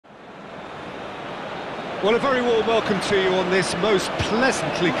Well, a very warm welcome to you on this most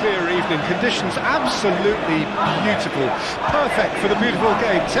pleasantly clear evening. Conditions absolutely beautiful, perfect for the beautiful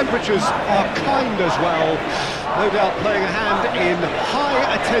game. Temperatures are kind as well, no doubt playing a hand in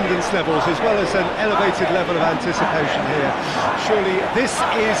high attendance levels as well as an elevated level of anticipation here. Surely this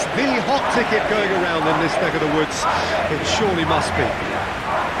is the hot ticket going around in this neck of the woods. It surely must be.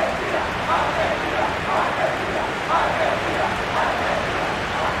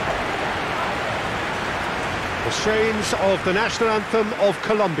 The strains of the national anthem of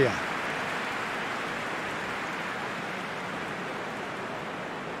Colombia.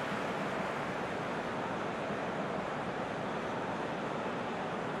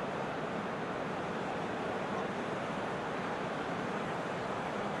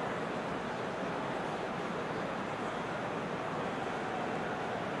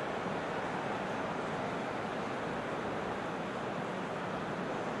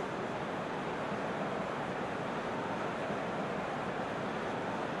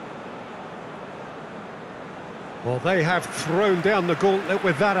 Well, they have thrown down the gauntlet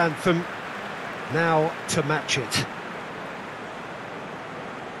with that anthem. Now to match it.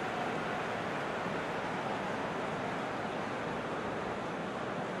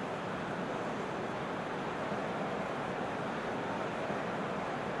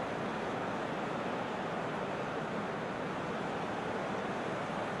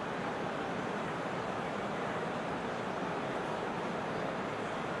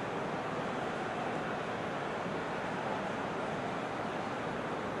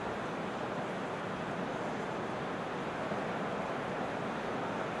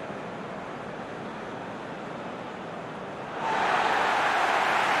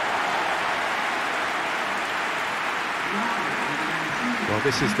 Well,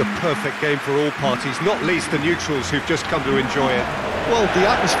 this is the perfect game for all parties, not least the neutrals who've just come to enjoy it. Well, the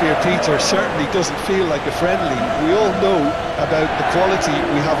atmosphere, Peter, certainly doesn't feel like a friendly. We all know about the quality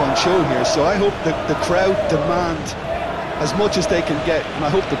we have on show here, so I hope that the crowd demand as much as they can get, and I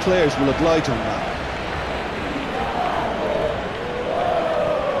hope the players will oblige on that.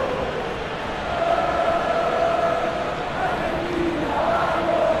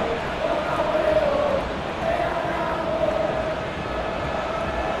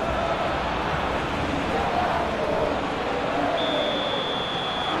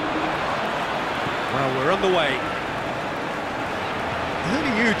 Well, we're on the way. Who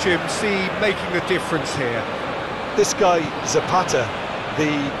do you, Jim, see making the difference here? This guy, Zapata,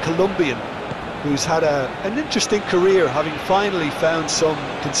 the Colombian, who's had an interesting career, having finally found some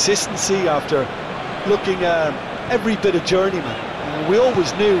consistency after looking every bit a journeyman. We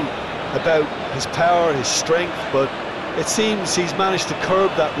always knew about his power, his strength, but it seems he's managed to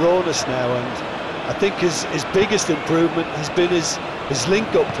curb that rawness now, and I think his biggest improvement has been his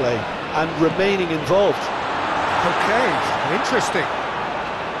link-up play and remaining involved. Okay, interesting.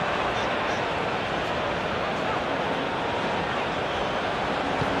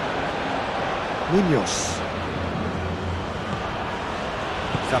 Munoz.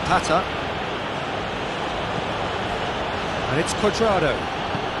 Zapata. And it's Cuadrado.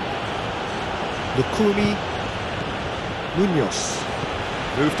 Lukumi. Munoz.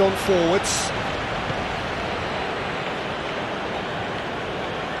 Moved on forwards.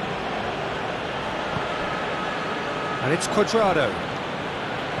 And it's Cuadrado.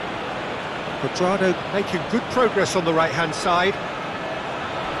 Cuadrado making good progress on the right-hand side.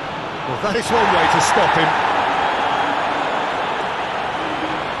 Well, that is one way to stop him.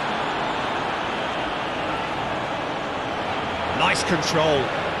 Nice control.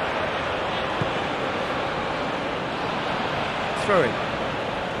 Throwing.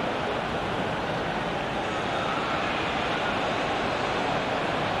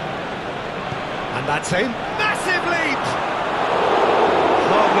 And that's a massive leap!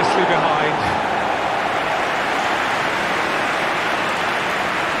 Harmlessly behind.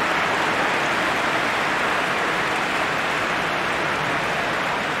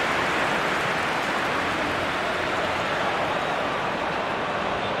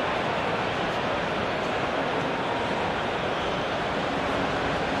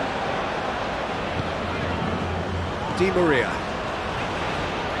 Di Maria.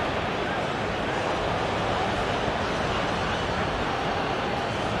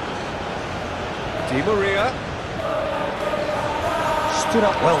 Di Maria. Stood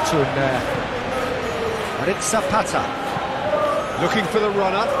up well to him there. And it's Zapata. Looking for the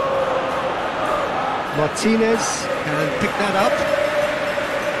runner. Martinez can pick that up.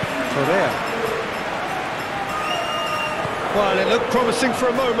 Correa. Well, it looked promising for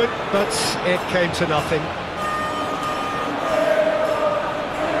a moment, but it came to nothing.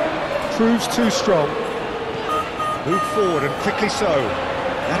 Proves too strong. Move forward and quickly so.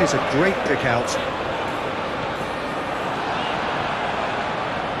 That is a great pick out.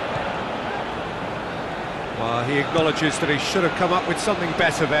 Well, he acknowledges that he should have come up with something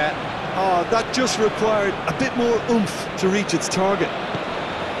better there. Oh, that just required a bit more oomph to reach its target.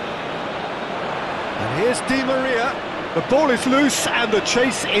 And here's Di Maria. The ball is loose and the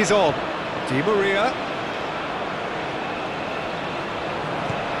chase is on. Di Maria.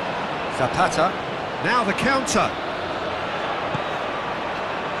 Zapata. Now the counter.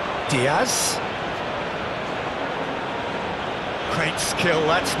 Diaz. Great skill,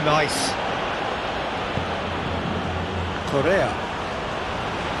 that's nice. Correa.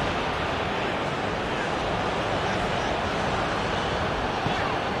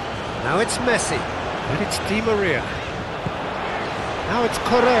 Now it's Messi, and it's Di Maria. Now it's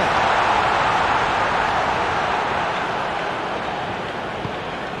Correa.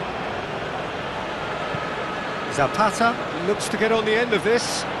 Zapata looks to get on the end of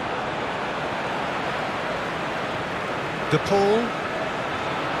this. De Paul.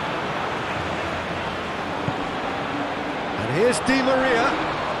 And here's Di Maria.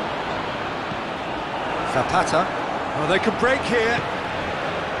 Zapata. Oh, they can break here.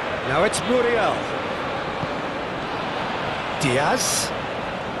 Now it's Muriel. Diaz.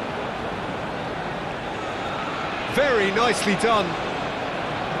 Very nicely done.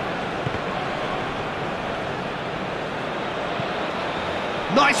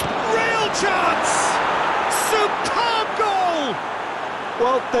 Nice, real chance! Superb goal!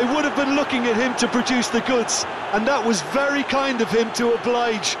 Well, they would have been looking at him to produce the goods, and that was very kind of him to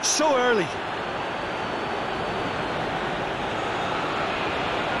oblige so early.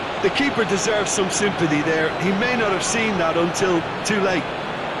 The keeper deserves some sympathy there. He may not have seen that until too late.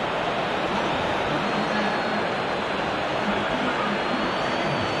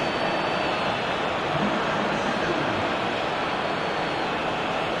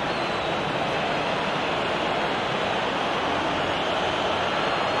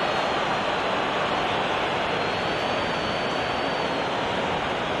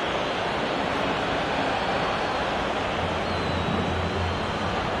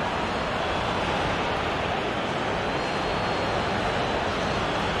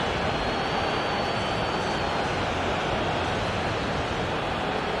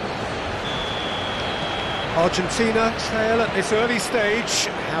 Argentina trail at this early stage.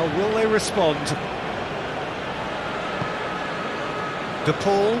 How will they respond? De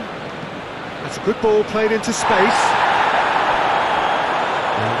Paul. That's a good ball played into space.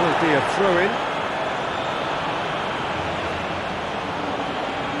 There will be a throw-in.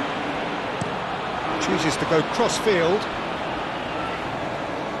 Chooses to go cross-field.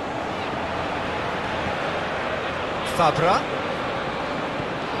 Fabra.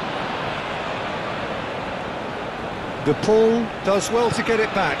 De Paul does well to get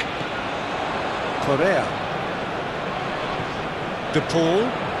it back. Correa. De Paul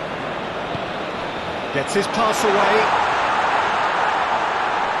gets his pass away.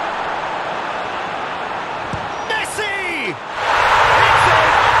 Messi! Hits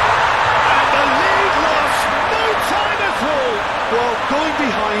it! And the lead lost no time at all! Well, going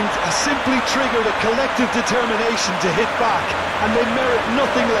behind has simply triggered a collective determination to hit back, and they merit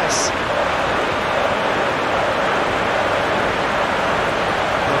nothing less.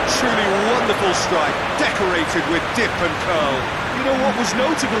 Truly wonderful strike, decorated with dip and curl. You know what was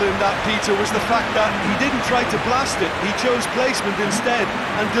notable in that, Peter, was the fact that he didn't try to blast it. He chose placement instead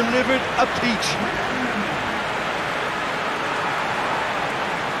and delivered a peach.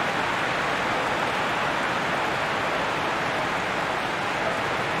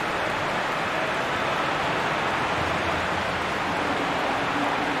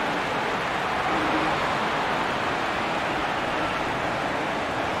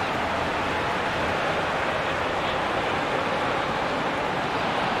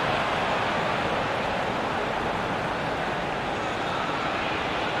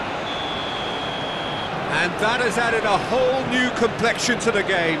 And that has added a whole new complexion to the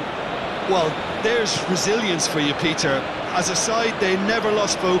game. Well, there's resilience for you, Peter. As a side, they never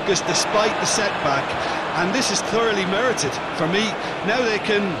lost focus despite the setback, and this is thoroughly merited. For me, now they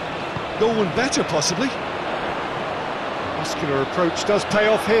can go one better, possibly. Muscular approach does pay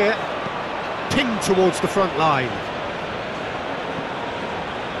off here. Pinged towards the front line.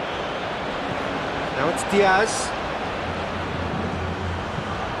 Now it's Diaz.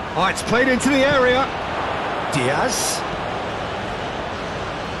 Oh, it's played into the area. Diaz.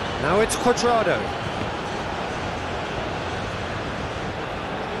 Now it's Cuadrado.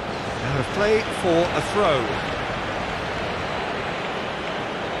 Now a play for a throw.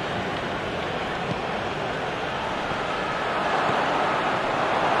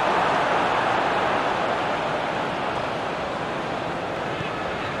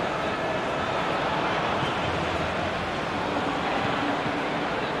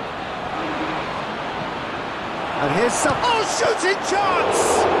 And here's some... Oh, shooting chance!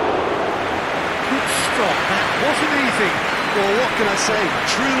 Good stop, that wasn't easy. Well, what can I say?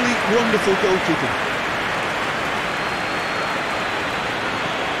 Truly wonderful goalkeeping.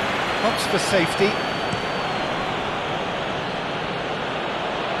 Box for safety.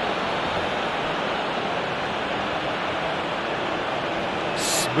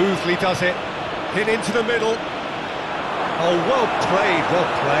 Smoothly does it. Hit into the middle. Oh, well played, well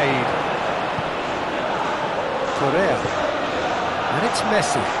played. Correa. And it's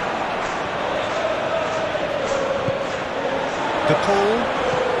Messi. De Paul.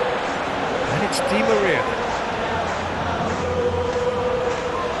 And it's Di Maria.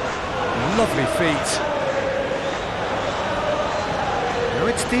 Lovely feet. Now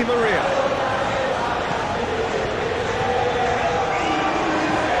it's Di Maria.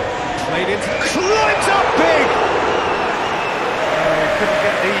 Played into... Climbs up big! He couldn't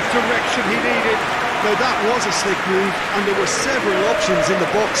get the direction he needed. Now that was a slick move, and there were several options in the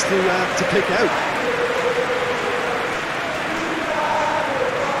box to pick out.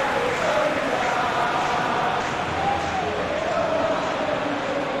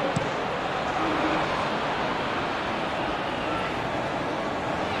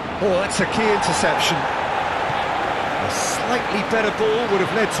 Oh, that's a key interception. A slightly better ball would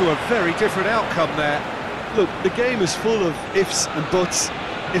have led to a very different outcome there. Look, the game is full of ifs and buts.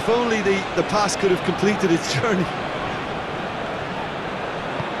 If only the pass could have completed its journey.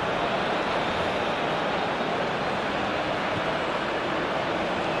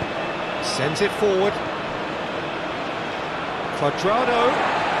 Sends it forward. Quadrado.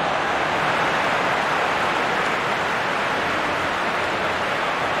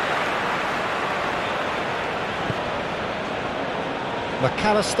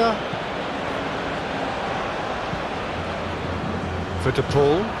 McAllister. For De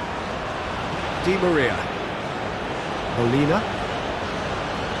Paul. Di Maria. Molina.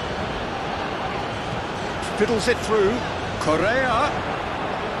 Fiddles it through. Correa.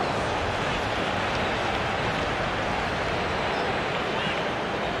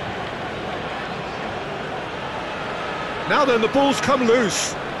 Now then, the ball's come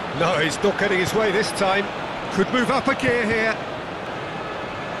loose. No, he's not getting his way this time. Could move up a gear here.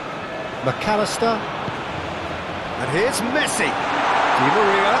 McAllister. And here's Messi. Di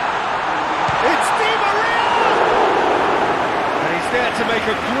Maria. It's Di Maria! And he's there to make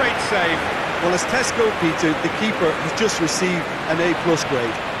a great save. Well, as test goalkeeper, the keeper has just received an A+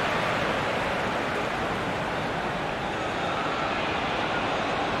 grade.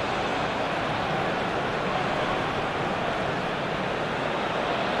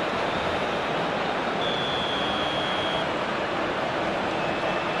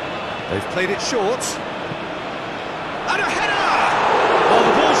 They've played it short. And a header! Oh,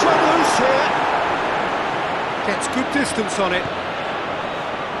 the ball's run loose here. Gets good distance on it.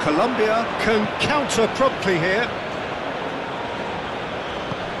 Colombia can counter promptly here.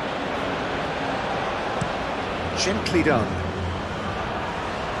 Gently done.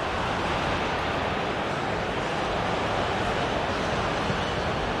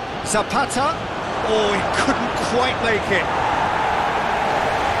 Zapata. Oh, he couldn't quite make it.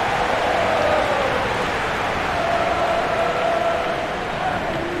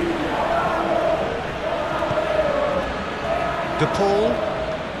 De Paul.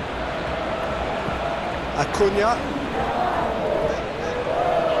 Acuna.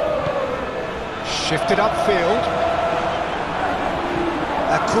 Shifted upfield.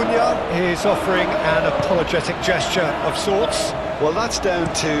 Acuna is offering an apologetic gesture of sorts. Well, that's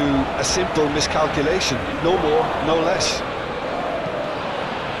down to a simple miscalculation. No more, no less.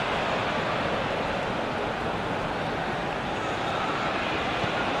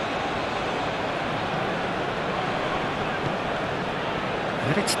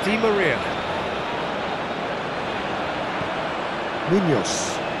 And it's Di Maria.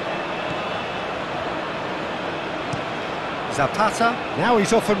 Munoz. Zapata. Now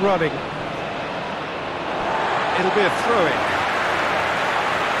he's off and running. It'll be a throw-in.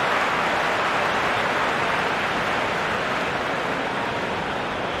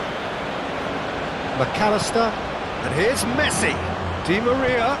 McAllister. And here's Messi. Di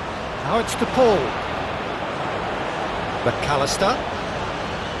Maria. Now it's De Paul. McAllister.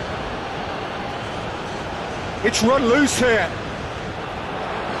 It's run loose here.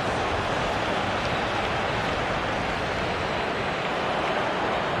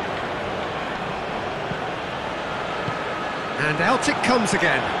 And out it comes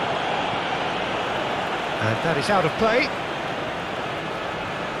again. And that is out of play.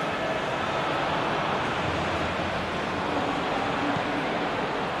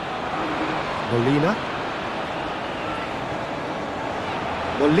 Molina.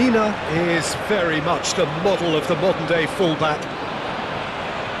 Molina is very much the model of the modern-day fullback.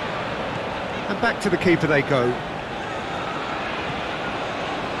 And back to the keeper they go.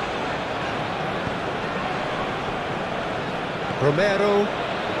 Romero.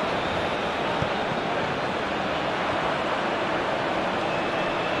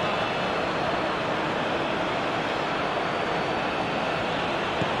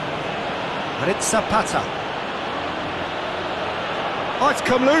 And it's Zapata. Oh, it's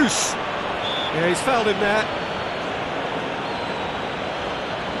come loose. Yeah, he's fouled him there.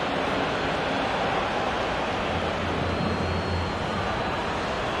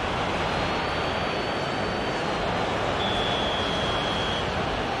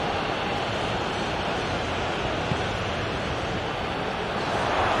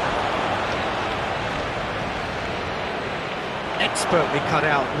 Expertly cut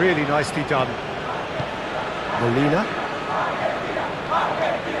out, really nicely done. Molina.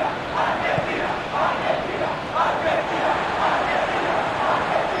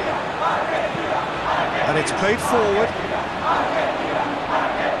 And it's played forward.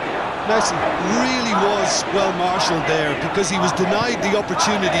 Messi really was well marshalled there because he was denied the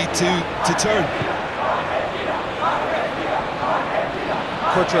opportunity to turn.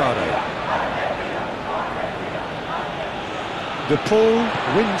 Quadrado. De Paul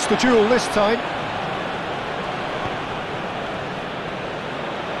wins the duel this time.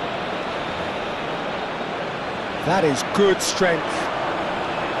 That is good strength.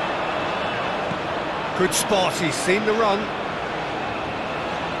 Good spot, he's seen the run.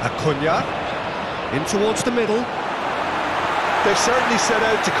 Acuna, in towards the middle. They've certainly set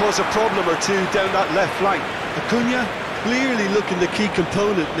out to cause a problem or two down that left flank. Acuna clearly looking the key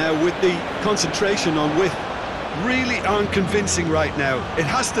component now with the concentration on width. Really aren't convincing right now. It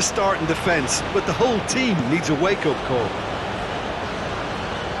has to start in defence, but the whole team needs a wake-up call.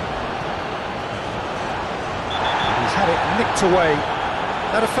 He's had it nicked away.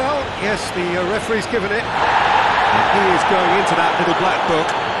 That a foul? Yes, the referee's given it. And he is going into that little black book.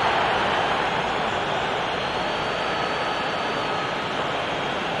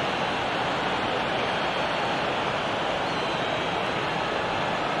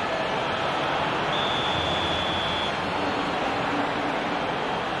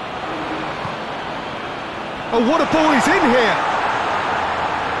 Oh, what a ball he's in here!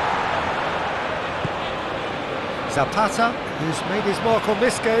 Zapata, who's made his mark on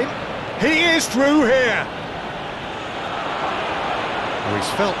this game. He is through here! Oh, he's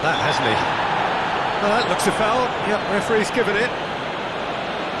felt that, hasn't he? Well, that looks a foul. Yep, referee's given it.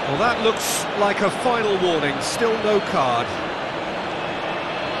 Well, that looks like a final warning. Still no card.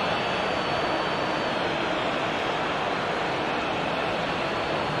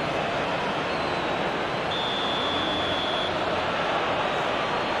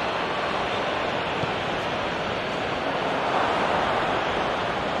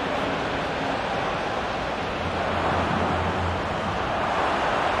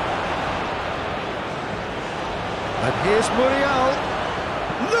 And here's Muriel.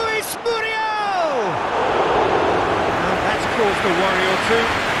 Luis Muriel! And that's caused a worry or two.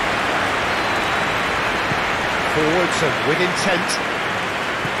 Forwards and with intent.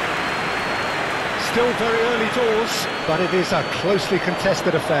 Still very early doors, but it is a closely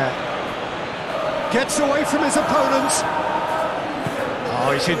contested affair. Gets away from his opponents.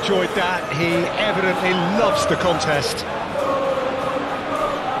 Oh, he's enjoyed that. He evidently loves the contest.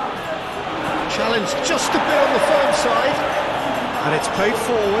 Challenged just a bit on the firm side, and it's played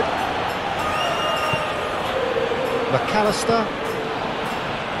forward. McAllister.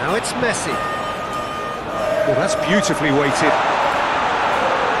 Now it's Messi. Well, that's beautifully weighted.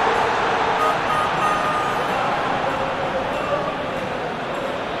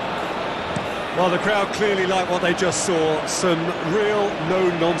 Well, the crowd clearly like what they just saw. Some real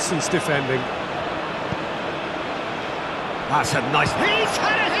no-nonsense defending. That's a nice... He's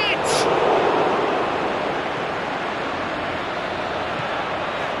had a hit!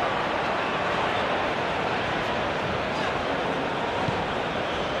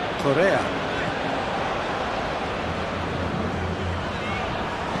 Correa.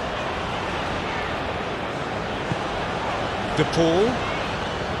 De Paul.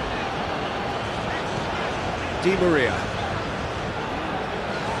 Di Maria.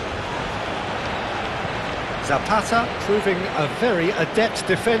 Zapata proving a very adept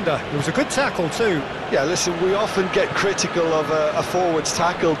defender. It was a good tackle too. Yeah, listen, we often get critical of a forward's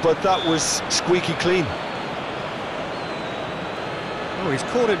tackle, but that was squeaky clean. Oh, he's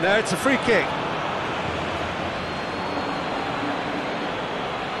caught him there, it's a free kick.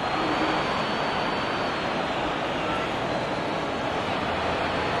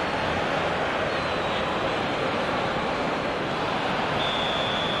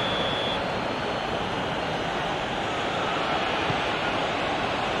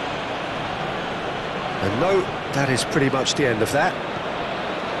 And no, that is pretty much the end of that.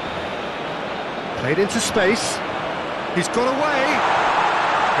 Played into space. He's got away.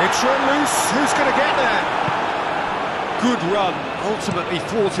 It's run loose. Who's going to get there? Good run. Ultimately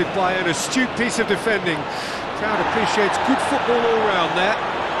thwarted by an astute piece of defending. Crowd appreciates good football all round there.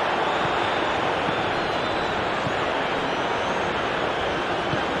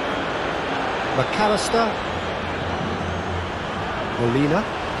 McAllister. Molina.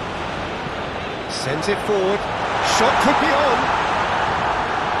 Sends it forward. Shot could be on.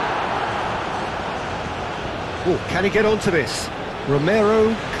 Oh, can he get onto this?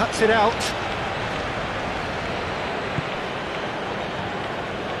 Romero cuts it out.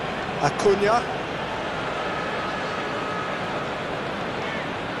 Acuna.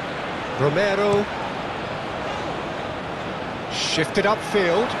 Romero. Shifted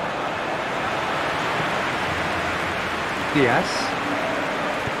upfield. Diaz.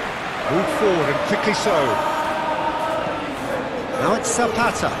 Move forward and quickly so. Now it's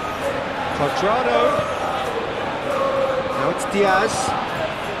Zapata. Cuadrado. Now it's Diaz.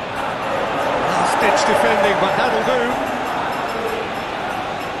 Last-ditch defending, but that'll do.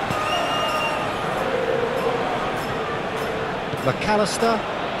 McAllister.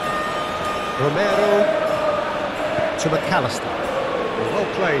 Romero to McAllister. Well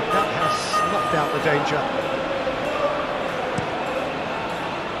played, that has snuffed out the danger.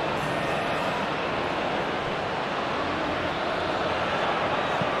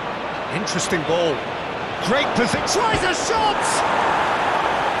 Interesting ball. Great position. Tries a shot!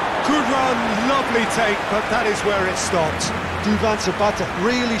 Good run, lovely take, but that is where it stopped. Duvan Zapata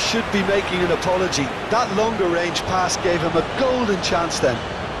really should be making an apology. That longer range pass gave him a golden chance then.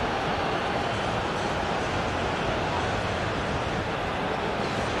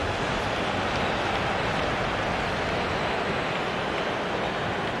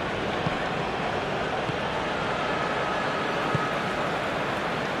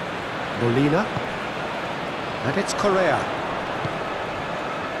 Molina. And it's Correa.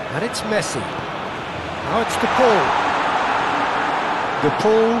 And it's Messi. Now it's DePaul.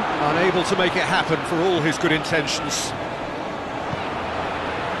 DePaul unable to make it happen for all his good intentions.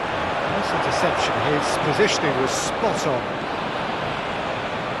 Nice interception. His positioning was spot on.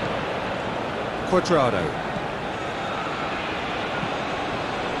 Cuadrado.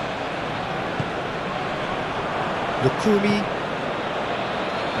 Lukumi.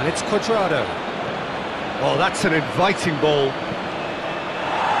 And it's Cuadrado. Oh, that's an inviting ball.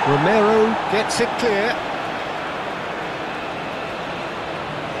 Romero gets it clear.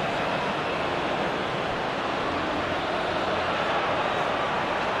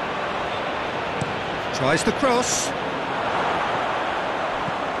 Tries the cross.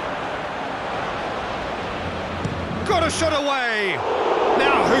 Got a shot away.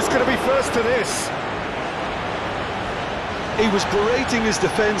 Now, who's going to be first to this? He was berating his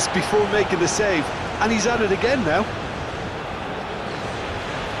defence before making the save, and he's at it again now.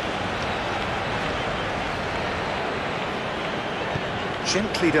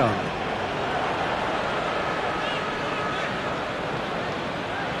 Gently done.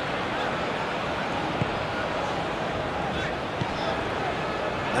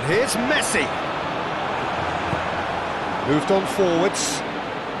 And here's Messi. Moved on forwards.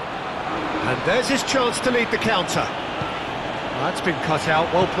 And there's his chance to lead the counter. That's been cut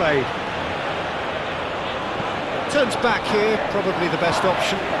out, well played. Turns back here, probably the best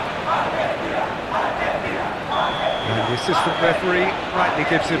option. And the assistant referee rightly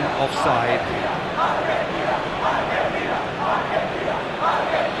gives him offside.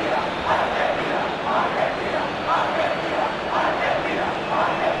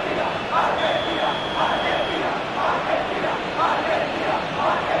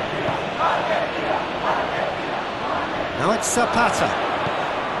 Now it's Zapata.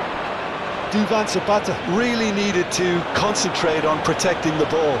 Duvan Zapata really needed to concentrate on protecting the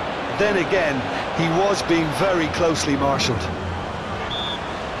ball. Then again, he was being very closely marshalled.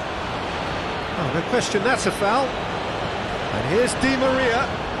 Oh, no question, that's a foul. And here's Di Maria.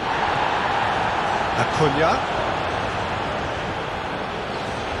 Acuna.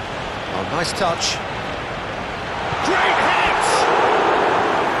 Oh, nice touch. Great hit!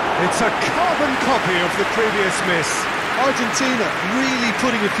 It's a carbon copy of the previous miss. Argentina really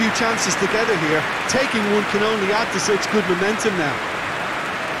putting a few chances together here. Taking one can only add to such good momentum now.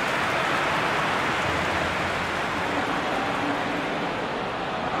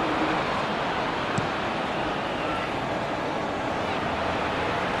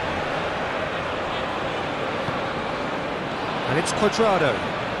 And it's Cuadrado.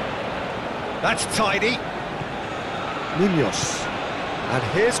 That's tidy. Munoz. And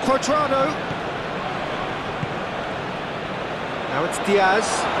here's Cuadrado. Now it's Diaz.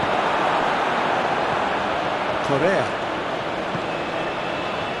 Correa.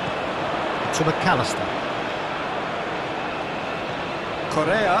 To McAllister.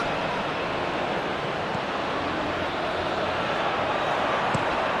 Correa.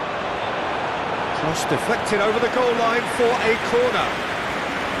 Cross deflected over the goal line for a corner.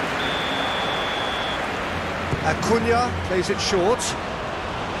 Acuna plays it short.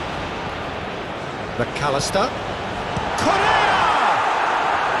 McAllister. Correa!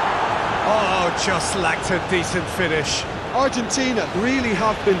 Oh, just lacked a decent finish. Argentina really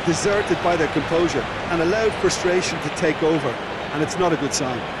have been deserted by their composure and allowed frustration to take over, and it's not a good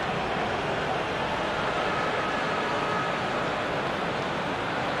sign.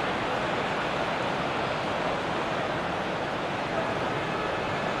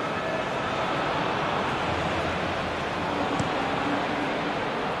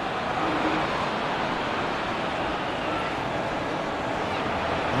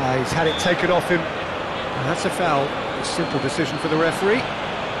 He's had it taken off him. And that's a foul. A simple decision for the referee.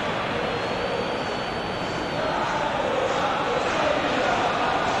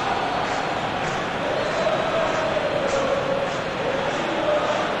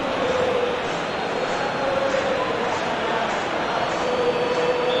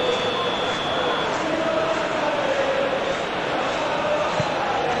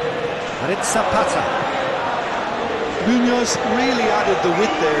 And it's Zapata. Munoz really added the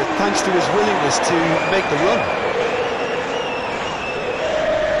width there thanks to his willingness to make the run.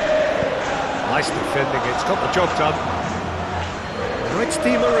 Nice defending, it's got the job done. Now it's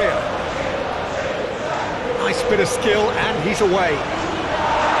Di Maria. Nice bit of skill and he's away.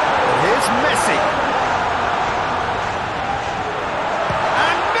 And here's Messi.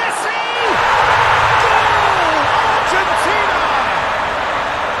 And Messi! Goal! Argentina!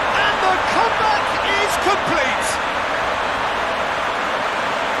 And the comeback is complete.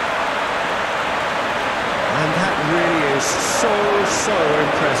 And that really is so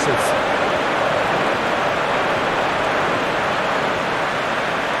impressive.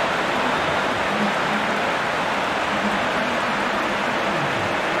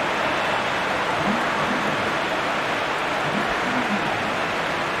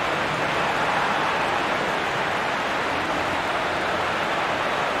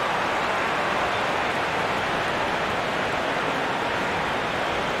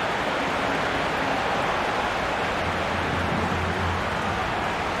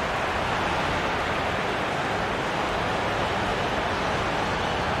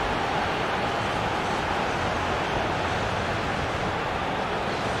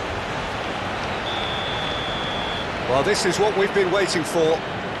 Well, this is what we've been waiting for.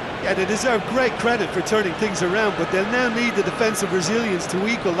 Yeah, they deserve great credit for turning things around, but they'll now need the defensive resilience to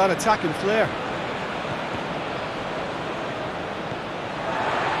equal that attacking flair.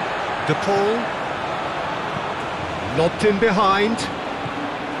 De Paul. Lobbed in behind.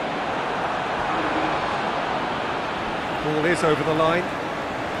 Ball is over the line.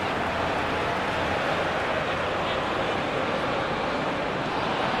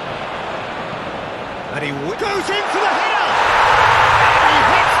 And he goes in for the header! He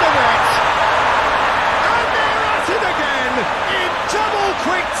hits the net! And they're at it again in double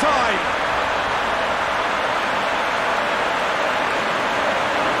quick time!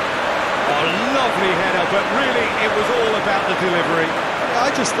 A lovely header, but really it was all about the delivery.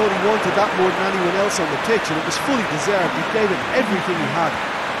 I just thought he wanted that more than anyone else on the pitch, and it was fully deserved. He gave it everything he had.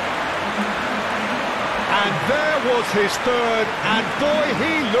 And there was his third, and boy,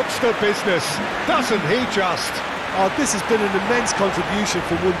 he looks the business, doesn't he just? Oh, this has been an immense contribution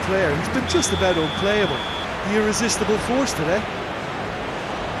from one player. He's been just about unplayable. The irresistible force today.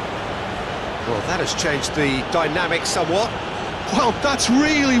 Well, that has changed the dynamic somewhat. Well, that's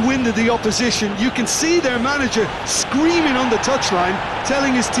really winded the opposition. You can see their manager screaming on the touchline,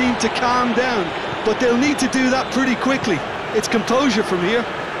 telling his team to calm down. But they'll need to do that pretty quickly. It's composure from here.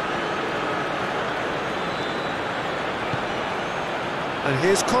 And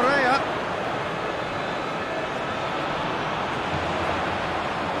here's Correa.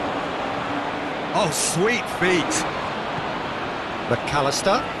 Oh, sweet feet.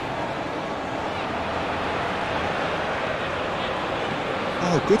 McAllister.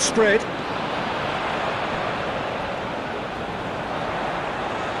 Oh, good spread.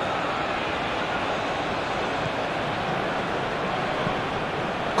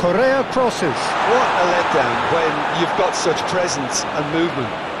 Correa crosses. What a letdown when you've got such presence and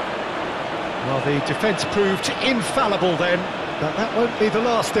movement. Well, the defence proved infallible then, but that won't be the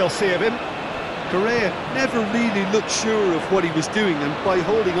last they'll see of him. Correa never really looked sure of what he was doing, and by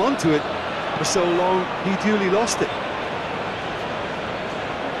holding on to it for so long, he duly lost it.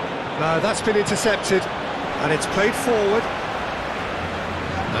 No, that's been intercepted, and it's played forward.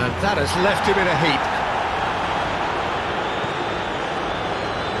 And that has left him in a heap.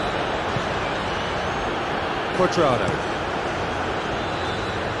 Cuadrado.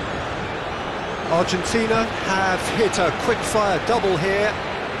 Argentina have hit a quick-fire double here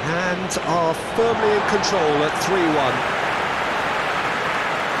and are firmly in control at 3-1.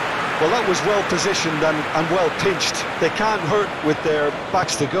 Well, that was well positioned and well pinched. They can't hurt with their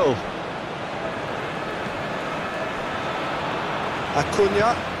backs to goal.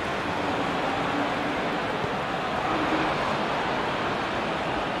 Acuna.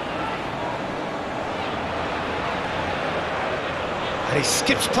 And he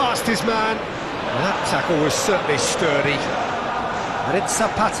skips past his man. And that tackle was certainly sturdy. And it's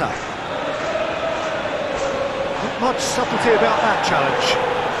Zapata. Not much subtlety about that challenge.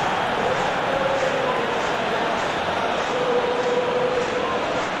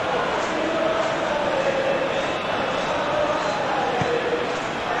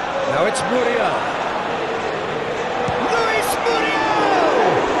 Now it's Muriel. Luis Muriel!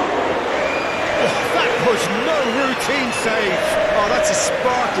 Oh, that was no routine save. Oh, that's a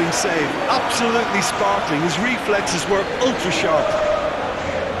sparkling save. Absolutely sparkling. His reflexes were ultra sharp.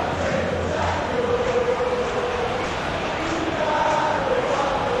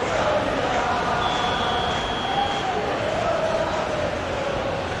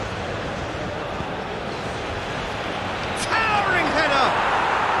 Towering header!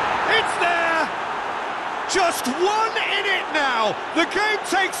 It's there! Just 1 in it now! The game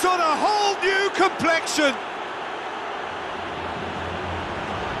takes on a whole new complexion!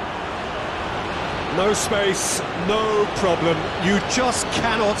 No space, no problem. You just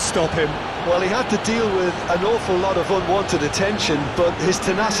cannot stop him. Well, he had to deal with an awful lot of unwanted attention, but his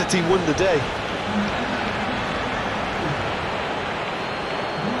tenacity won the day.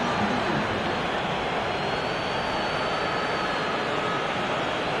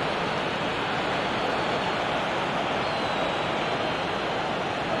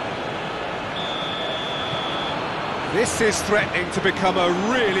 This is threatening to become a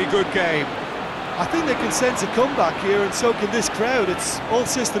really good game. I think they can sense a comeback here, and so can this crowd. It's all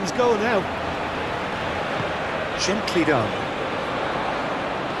systems go now. Gently done.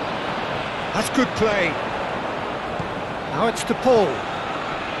 That's good play. Now it's to Paul.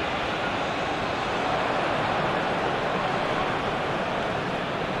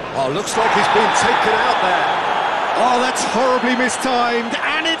 Oh, looks like he's been taken out there. Oh, that's horribly mistimed,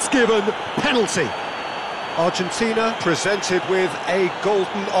 and it's given. Penalty. Argentina presented with a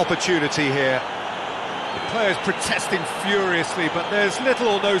golden opportunity here. The players protesting furiously, but there's little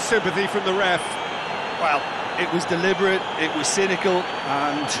or no sympathy from the ref. Well, it was deliberate, it was cynical,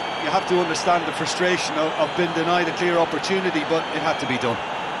 and you have to understand the frustration of being denied a clear opportunity, but it had to be done.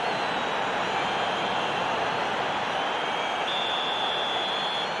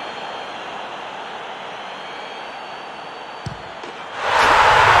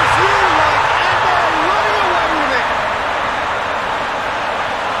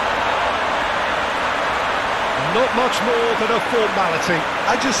 Not much more than a formality.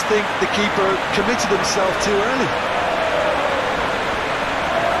 I just think the keeper committed himself too early.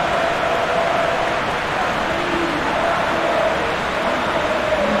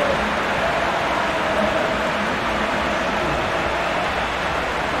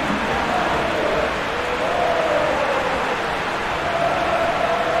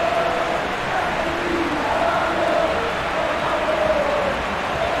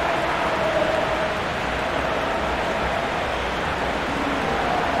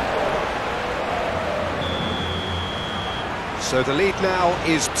 So the lead now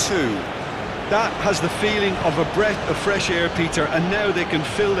is 2. That has the feeling of a breath of fresh air, Peter, and now they can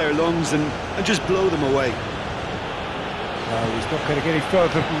fill their lungs and just blow them away. No, he's not going to get any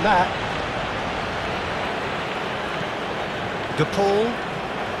further than that. De Paul.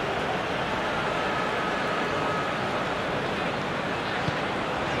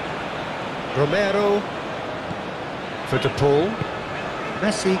 Romero for De Paul.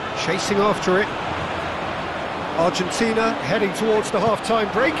 Messi chasing after it. Argentina heading towards the half-time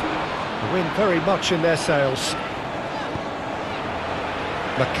break. The wind very much in their sails.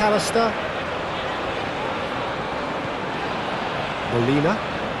 McAllister. Molina.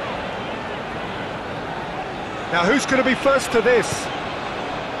 Now who's going to be first to this?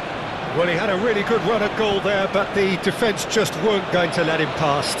 Well, he had a really good run at goal there, but the defence just weren't going to let him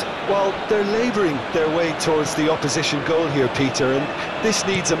past. Well, they're labouring their way towards the opposition goal here, Peter, and this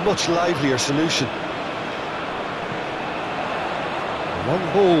needs a much livelier solution.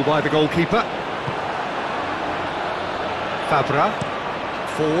 Long ball by the goalkeeper. Fabra.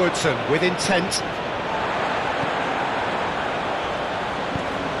 Forwards and with intent.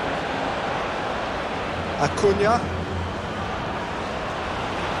 Acuna.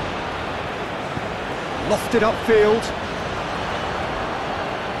 Lofted upfield.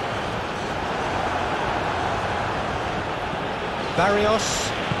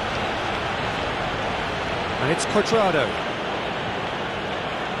 Barrios. And it's Cuadrado.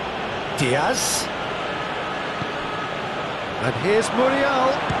 Diaz. And here's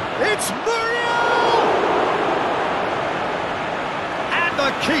Muriel. It's Muriel! And the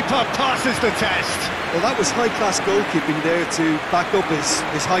keeper passes the test. Well, that was high-class goalkeeping there to back up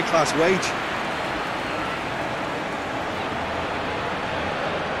his high-class wage.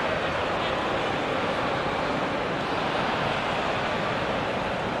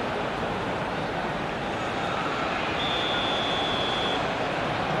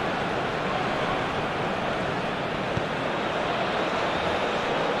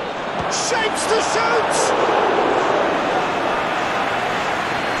 Shapes to shoot!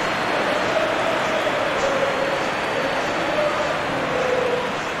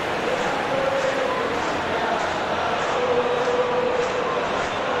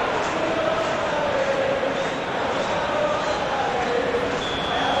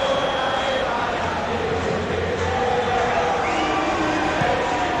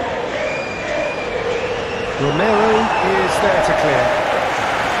 Romero is there to clear.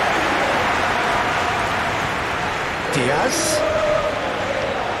 Diaz.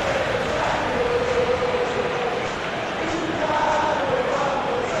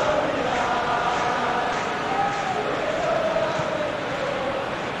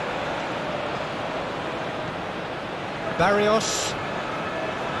 Barrios.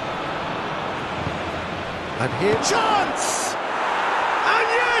 And here, chance! And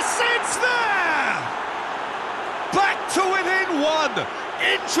yes, it's there! Back to within one!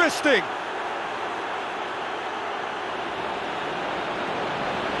 Interesting!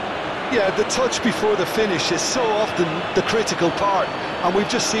 Yeah, the touch before the finish is so often the critical part, and we've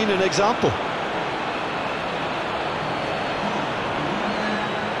just seen an example.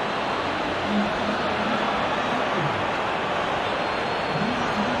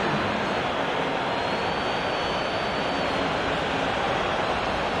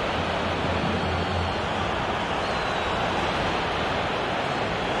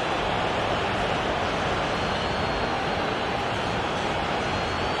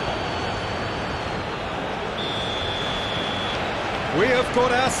 We have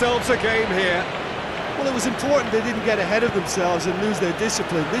got ourselves a game here. Well, it was important they didn't get ahead of themselves and lose their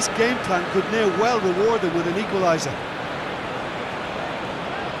discipline. This game plan could now well reward them with an equaliser.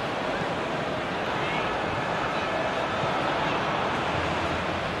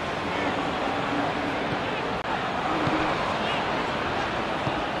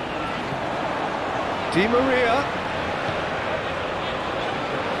 Di Maria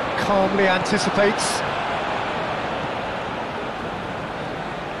calmly anticipates.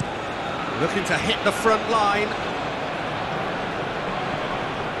 Looking to hit the front line.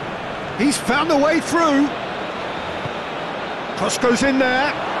 He's found a way through. Cross goes in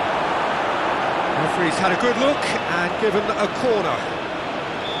there. Referee's had a good look and given a corner.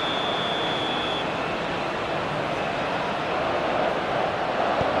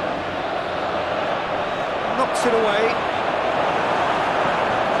 Knocks it away.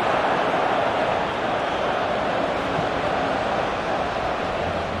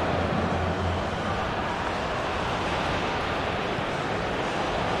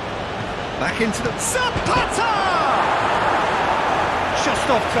 Back into the... Zapata! Just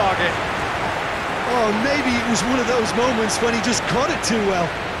off target. Oh, maybe it was one of those moments when he just caught it too well.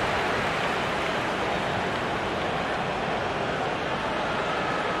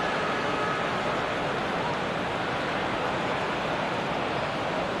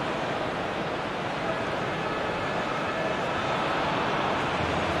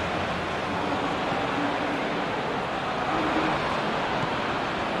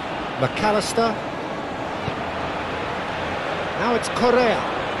 McAllister. Now it's Correa.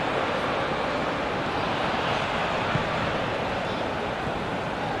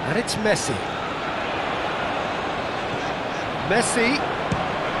 And it's Messi. Messi.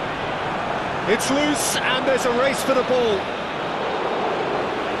 It's loose and there's a race for the ball.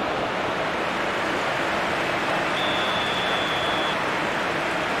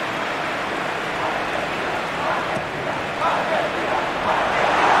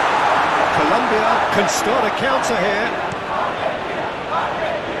 Colombia can start a counter here.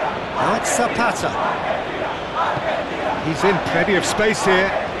 Now it's Zapata. He's in plenty of space here.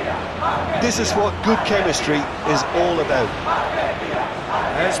 This is what good chemistry is all about.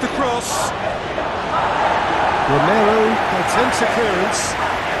 There's the cross. Romero gets into clearance.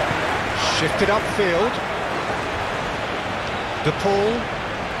 Shifted upfield. De Paul.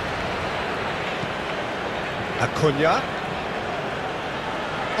 Acuna.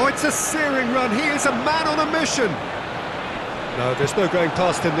 Oh, it's a searing run. He is a man on a mission. No, there's no going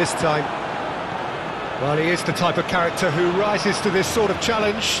past him this time. Well, he is the type of character who rises to this sort of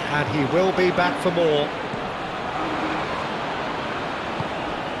challenge, and he will be back for more.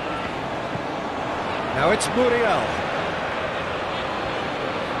 Now it's Muriel.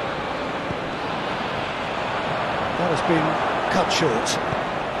 That has been cut short.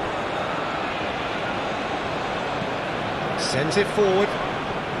 Sends it forward.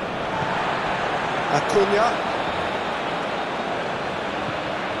 Acuna.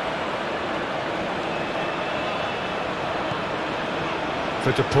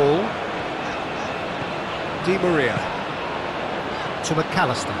 For De Paul. Di Maria. To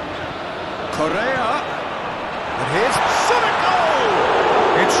McAllister. Correa. And here's Summit goal!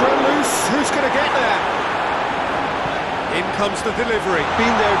 It's run loose. Who's going to get there? In comes the delivery.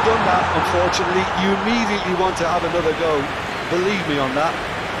 Been there, done that, unfortunately. You immediately want to have another go. Believe me on that.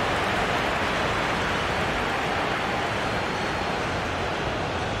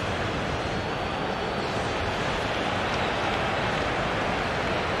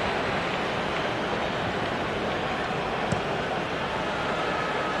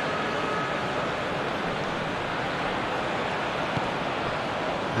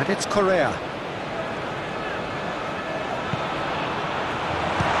 And it's Correa.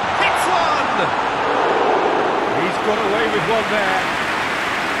 Hits one! He's got away with one there.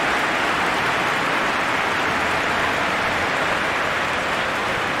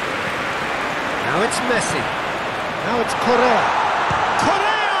 Now it's Messi. Now it's Correa.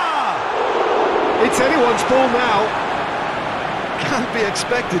 Correa! It's anyone's ball now. Can't be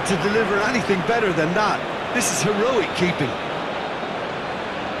expected to deliver anything better than that. This is heroic keeping.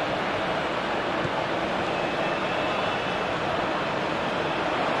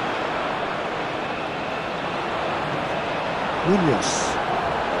 Munoz.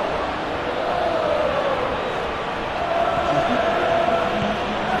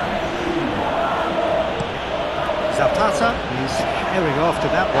 Zapata, he's herring after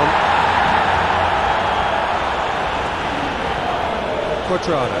that one.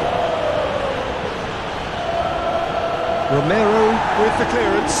 Quadrado. Romero with the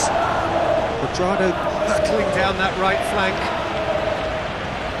clearance. Quadrado battling down that right flank.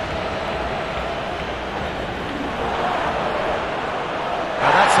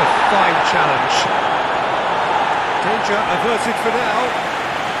 Fine challenge. Danger averted for now.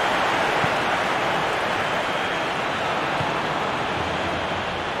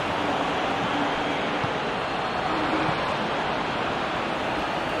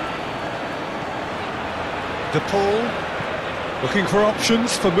 De Paul looking for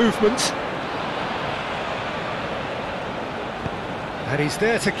options for movement. And he's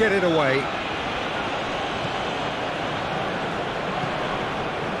there to get it away.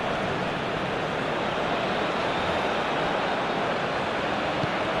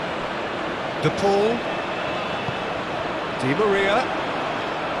 De Paul. Di Maria.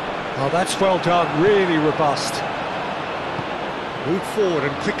 Oh, that's well done, really robust. Moved forward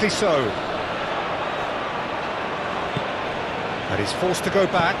and quickly so. And he's forced to go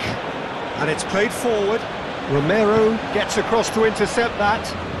back. And it's played forward. Romero gets across to intercept that.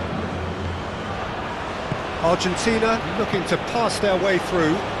 Argentina looking to pass their way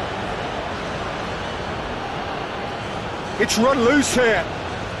through. It's run loose here.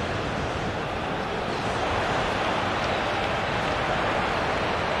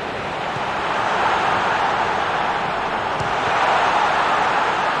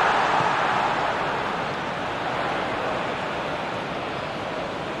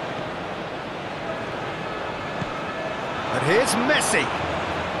 And here's Messi.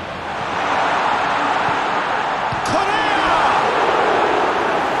 Correa!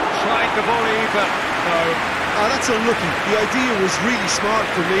 Tried the volley, but no. Oh, that's unlucky. The idea was really smart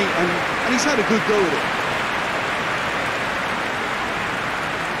for me, and he's had a good go at it.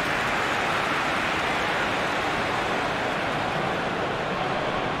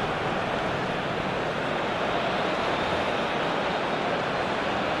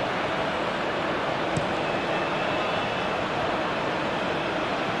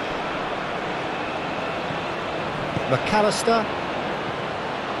 McAllister.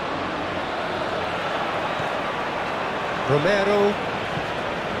 Romero.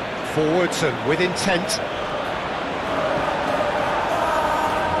 Forwards and with intent.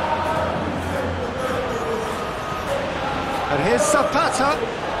 And here's Zapata.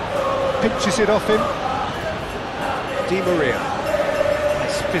 Pinches it off him. Di Maria.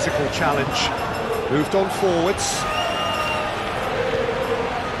 Nice physical challenge. Moved on forwards.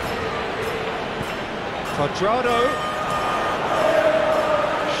 Quadrado.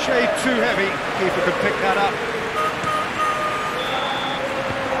 Shade too heavy. Keeper could pick that up.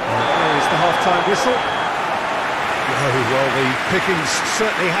 There is the half-time whistle. Oh, well, the pickings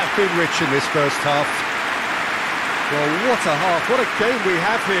certainly have been rich in this first half. Well, what a half, what a game we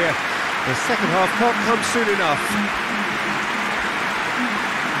have here. The second half can't come soon enough.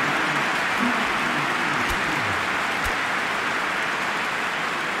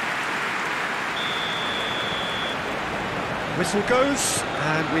 Whistle goes,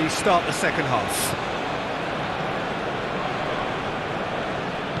 and we start the second half.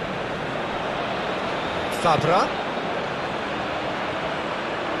 Fabra.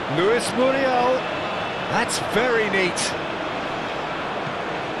 Luis Muriel. That's very neat.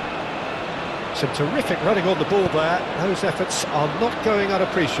 Some terrific running on the ball there. Those efforts are not going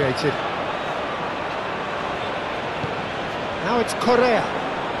unappreciated. Now it's Correa.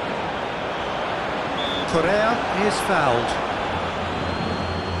 Correa is fouled.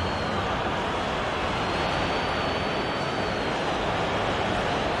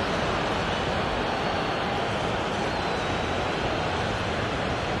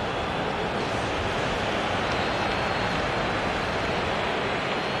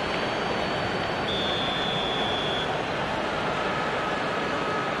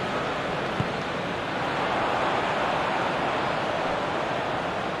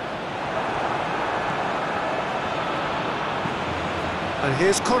 And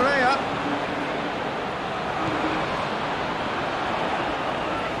here's Correa.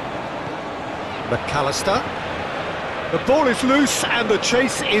 McAllister. The ball is loose and the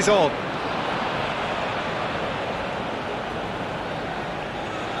chase is on.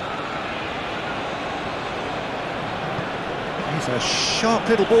 He's a sharp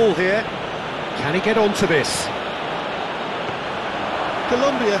little ball here. Can he get onto this?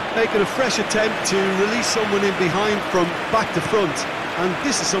 Colombia making a fresh attempt to release someone in behind from back to front, and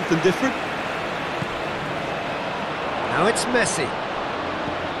this is something different. Now it's Messi.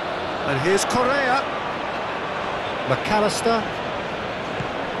 And here's Correa. McAllister.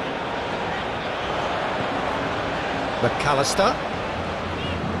 McAllister.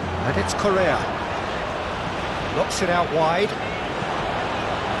 And it's Correa. Knocks it out wide.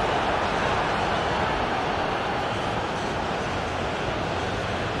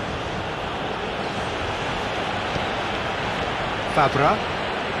 Fabra.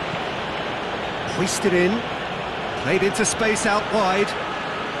 Hoisted in. Played into space out wide.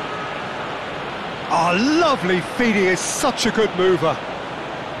 Oh, lovely feed, he is such a good mover.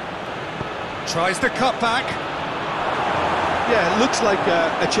 Tries the cut back. Yeah, it looks like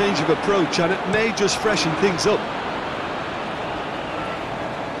a change of approach, and it may just freshen things up.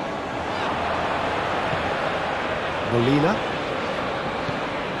 Molina.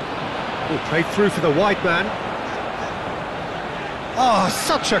 Oh, played through for the wide man. Oh,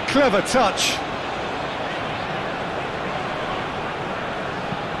 such a clever touch.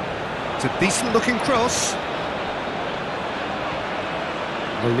 It's a decent-looking cross.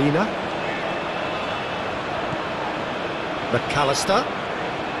 Molina. McAllister.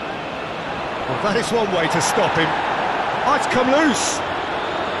 Well, that is one way to stop him. Oh, it's come loose.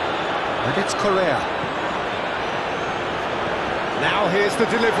 And it's Correa. Now here's the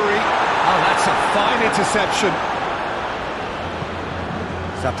delivery. Oh, that's a fine interception.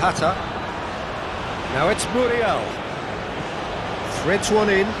 Zapata. Now it's Muriel. Threads one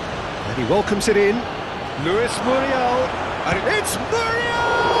in, and he welcomes it in. Luis Muriel. And it's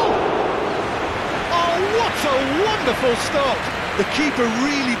Muriel! Oh, what a wonderful stop! The keeper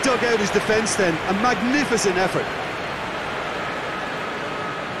really dug out his defence then. A magnificent effort.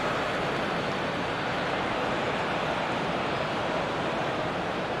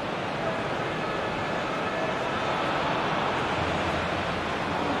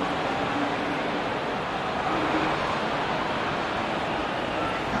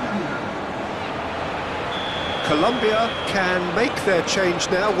 Colombia can make their change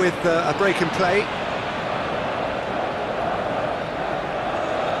now with a break in play.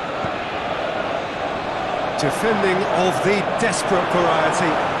 Defending of the desperate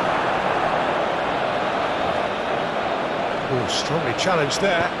variety. Oh, strongly challenged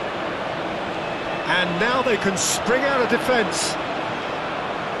there. And now they can spring out of defence.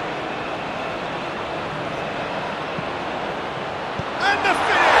 And the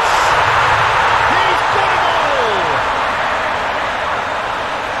finish! He's got it all!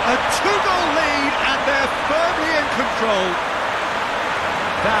 A two-goal lead and they're firmly in control.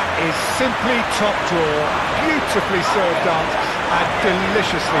 That is simply top draw, beautifully served up and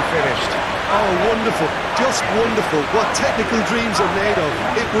deliciously finished. Oh, wonderful, just wonderful. What technical dreams are made of.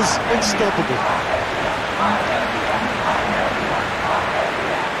 It was unstoppable.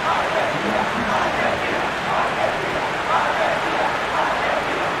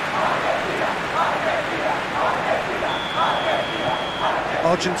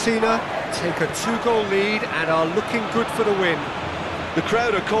 Argentina take a 2-goal lead and are looking good for the win. The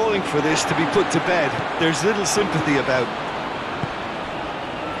crowd are calling for this to be put to bed. There's little sympathy about.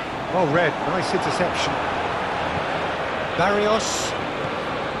 Well read, nice interception. Barrios.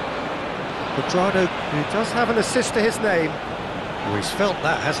 Quadrado, who does have an assist to his name. Oh, he's felt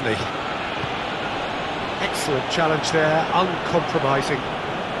that, hasn't he? Excellent challenge there, uncompromising.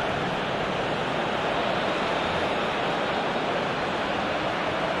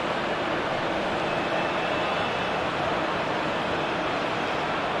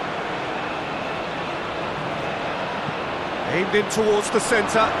 Aimed in towards the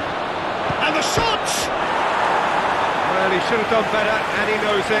centre, and the shot! Well, he should have done better, and he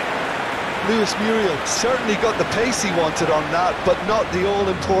knows it. Luis Muriel certainly got the pace he wanted on that, but not the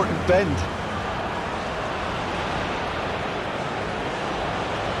all-important bend.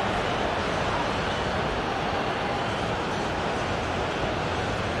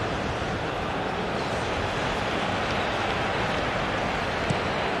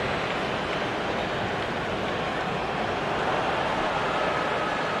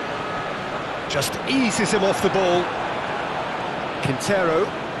 Just eases him off the ball. Quintero.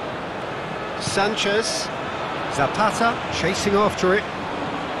 Sanchez. Zapata chasing after it.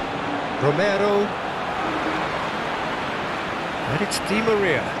 Romero. And it's Di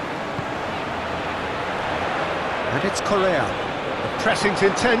Maria. And it's Correa. The pressing's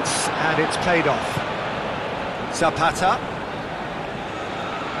intense and it's played off. Zapata.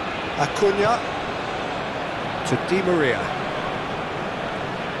 Acuna. To Di Maria.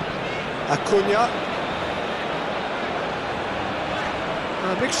 Acuna.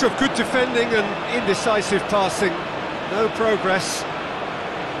 A mixture of good defending and indecisive passing. No progress.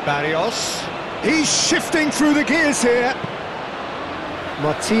 Barrios. He's shifting through the gears here.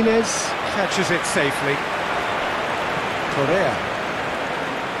 Martinez catches it safely. Correa.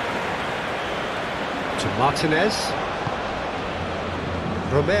 To Martinez.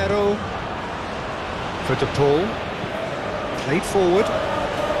 Romero. For De Paul. Played forward.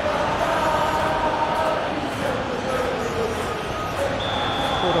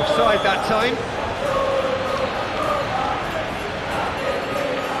 Offside that time.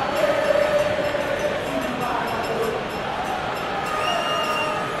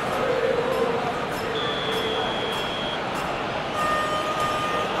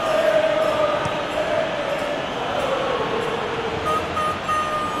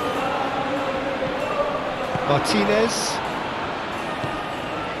 Martinez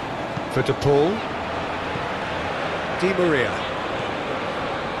for De Paul. Di Maria.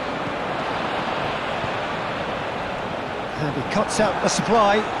 And he cuts out the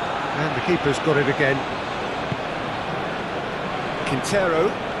supply, and the keeper's got it again. Quintero,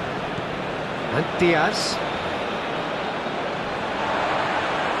 and Diaz.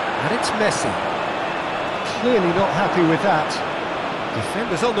 And it's Messi. Clearly not happy with that.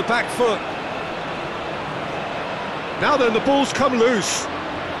 Defenders on the back foot. Now then, the ball's come loose.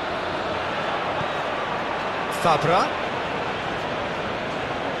 Fabra.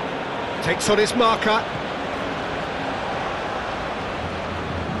 Takes on his marker.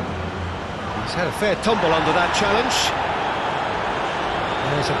 He's had a fair tumble under that challenge.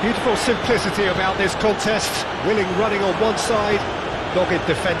 There's a beautiful simplicity about this contest. Willing running on one side, dogged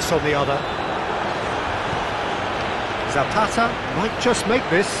defence on the other. Zapata might just make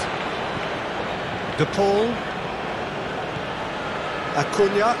this. De Paul.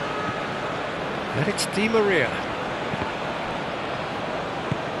 Acuna. And it's Di Maria.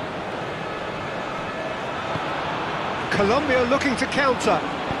 Colombia looking to counter.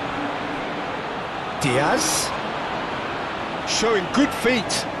 Diaz, showing good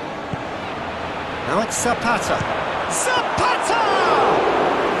feet. Now it's Zapata. Zapata!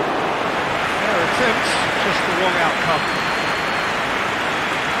 Their attempt, just the wrong outcome.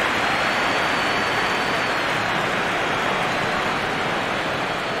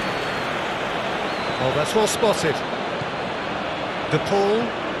 Oh, that's well spotted. De Paul.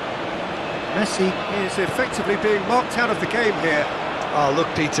 Messi is effectively being marked out of the game here. Oh, look,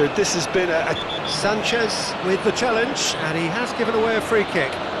 Peter, this has been a... Sanchez with the challenge, and he has given away a free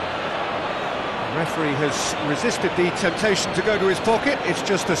kick. The referee has resisted the temptation to go to his pocket. It's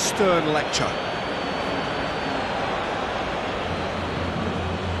just a stern lecture.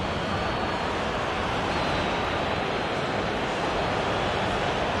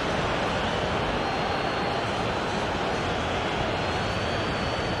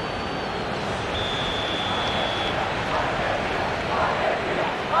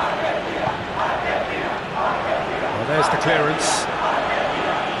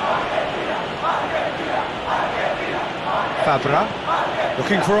 Fabra,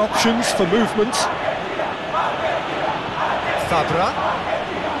 looking for options for movement. Fabra.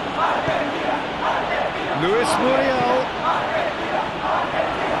 Luis Muriel.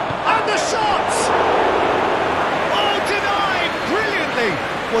 And the shot! Oh, denied! Brilliantly!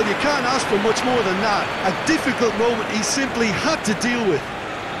 Well, you can't ask for much more than that. A difficult moment he simply had to deal with.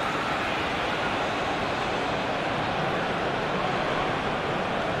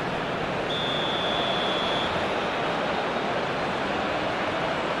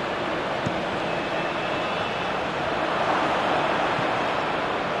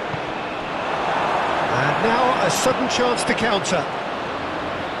 And now a sudden chance to counter.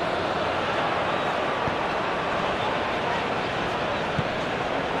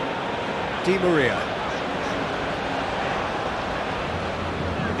 Di Maria.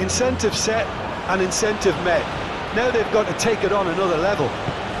 Incentive set and incentive met. Now they've got to take it on another level.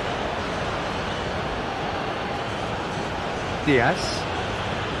 Diaz.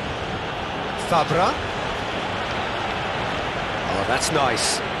 Fabra. Oh, that's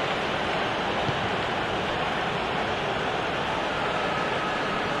nice.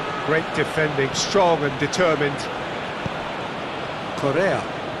 Great defending, strong and determined. Correa.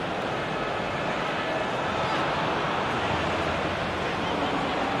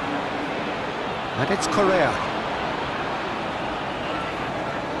 And it's Correa.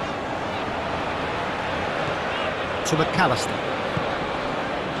 To McAllister.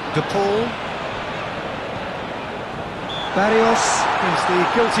 De Paul. Barrios is the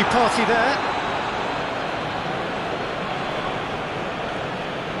guilty party there.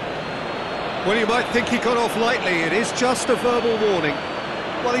 Well, you might think he got off lightly. It is just a verbal warning.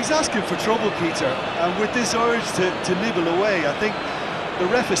 Well, he's asking for trouble, Peter, and with this urge to nibble away, I think the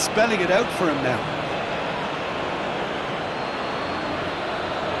ref is spelling it out for him now.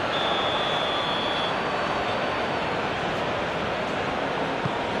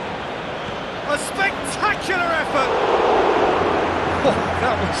 A spectacular effort! Oh,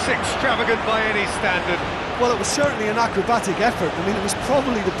 that was extravagant by any standard. Well, it was certainly an acrobatic effort. I mean, it was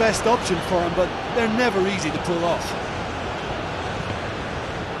probably the best option for him, but they're never easy to pull off.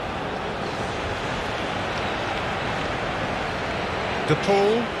 De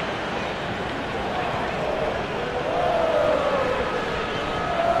Paul.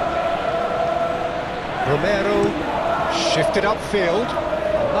 Romero shifted upfield,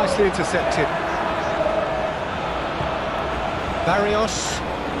 nicely intercepted. Barrios.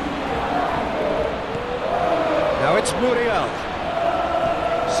 Now it's Muriel.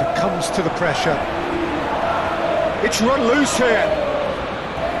 Succumbs to the pressure. It's run loose here.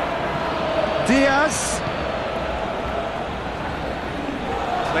 Diaz.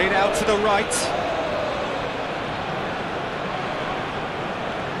 Played out to the right.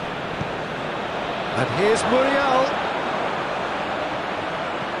 And here's Muriel.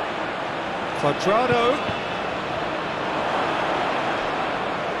 Cuadrado.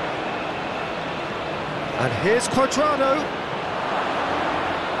 And here's Cuadrado.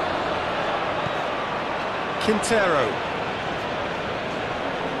 Quintero.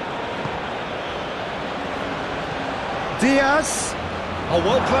 Diaz. Oh,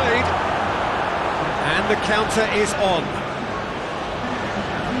 well played. And the counter is on.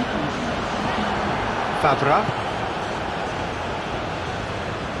 Fabra.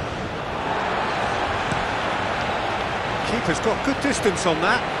 Keeper's got good distance on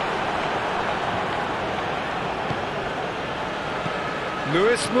that.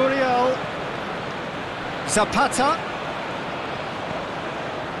 Luis Muriel. Zapata.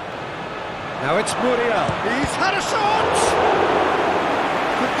 Now it's Muriel. He's had a shot!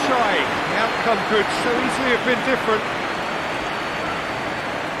 Good try. The outcome could so easily have been different.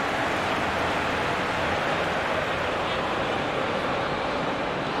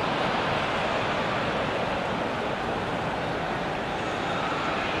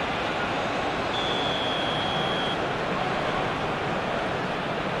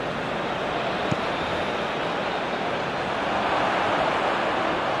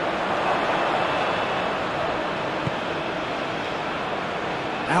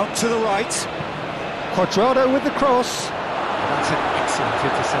 Out to the right. Cuadrado with the cross. That's an excellent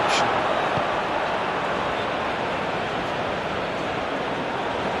interception.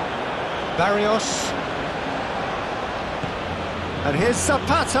 Barrios. And here's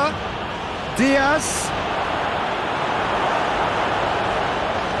Zapata. Diaz.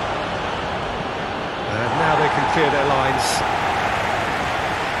 And now they can clear their lines.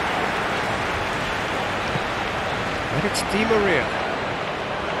 And it's Di Maria.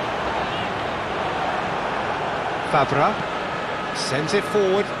 Fabra sends it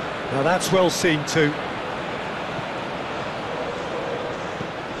forward. Now that's well seen too.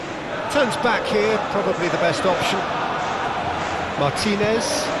 Turns back here, probably the best option.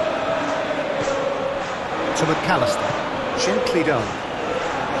 Martinez to McAllister. Gently done.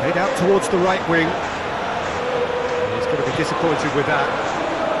 Played out towards the right wing. He's going to be disappointed with that.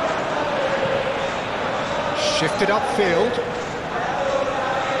 Shifted upfield.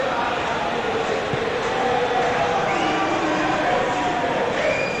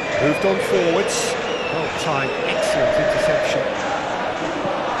 Moved on forwards. Well timed, excellent interception.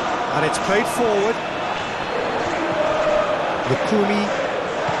 And it's played forward. Lukumi.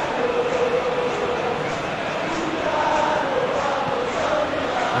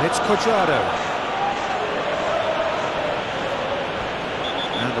 And it's Cuadrado.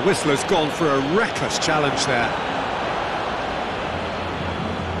 And the whistler's gone for a reckless challenge there.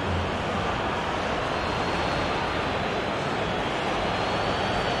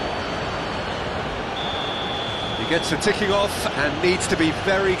 He gets a ticking off and needs to be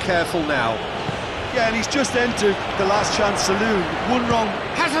very careful now. Yeah, and he's just entered the last chance saloon. One wrong.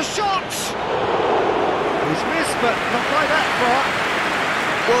 Has a shot! He's missed, but not by that far.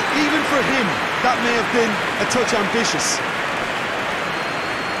 Well, even for him, that may have been a touch ambitious.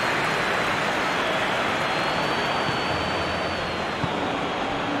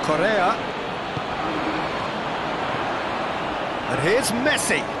 Correa. And here's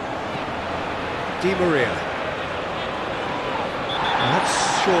Messi. Di Maria. And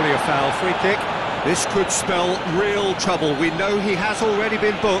that's surely a foul. Free kick. This could spell real trouble. We know he has already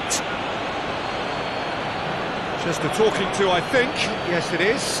been booked. Just a talking to, I think. Yes, it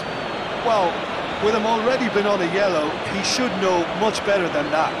is. Well, with him already been on a yellow, he should know much better than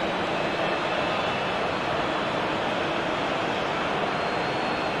that.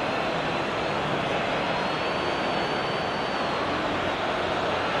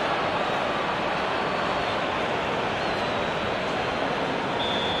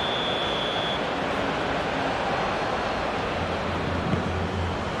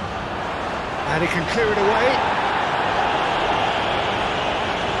 And he can clear it away.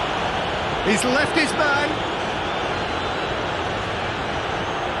 He's left his man.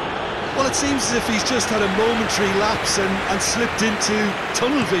 Well, it seems as if he's just had a momentary lapse and slipped into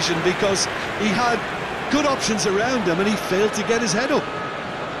tunnel vision, because he had good options around him and he failed to get his head up.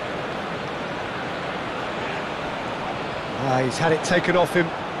 He's had it taken off him.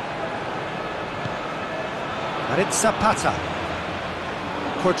 And it's Zapata.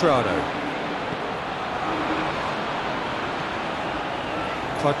 Cuadrado.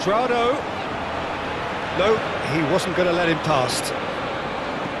 Cuadrado. No, he wasn't going to let him past.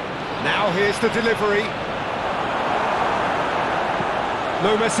 Now here's the delivery.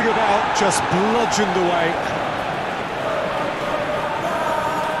 No messing about, just bludgeoned away.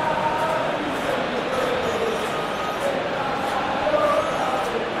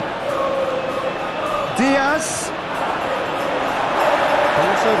 Diaz.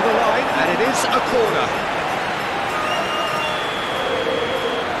 Ball's over the line, and it is a corner.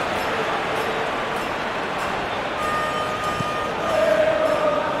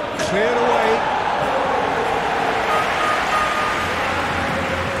 Cleared away.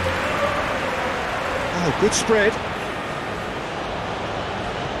 Oh, good spread.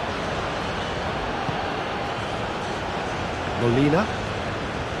 Molina.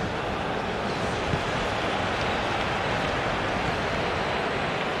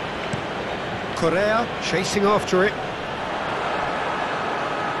 Correa chasing after it.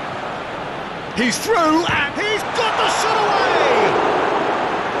 He's through, and he's got the shot away!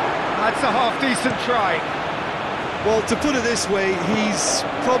 That's a half-decent try. Well, to put it this way, he's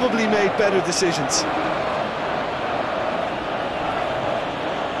probably made better decisions.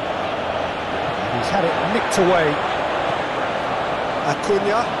 He's had it nicked away.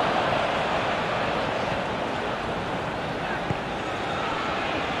 Acuna.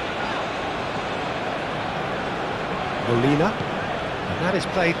 Molina. And that is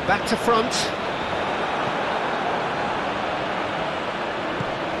played back to front.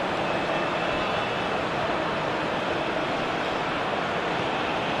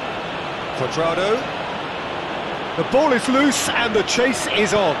 Cuadrado. The ball is loose and the chase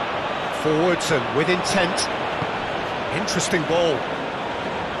is on. Forwards and with intent. Interesting ball.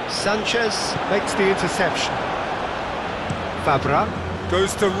 Sanchez makes the interception. Fabra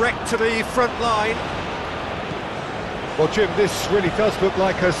goes direct to the front line. Well, Jim, this really does look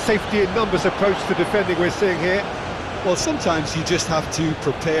like a safety in numbers approach to defending we're seeing here. Well, sometimes you just have to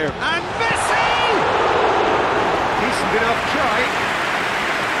prepare. And Messi! Decent enough try.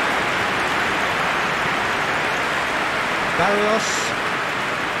 Barrios.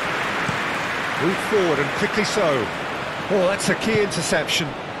 Moved forward and quickly so. Oh, that's a key interception.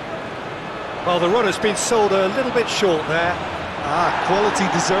 Well, the run has been sold a little bit short there. Quality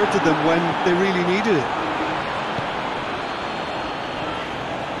deserted them when they really needed it.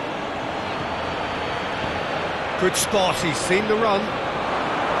 Good spot, he's seen the run.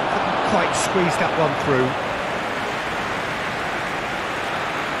 Couldn't quite squeeze that one through.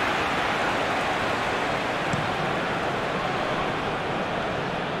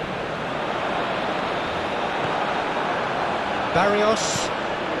 Barrios,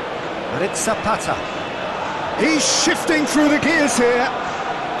 and it's Zapata. He's shifting through the gears here.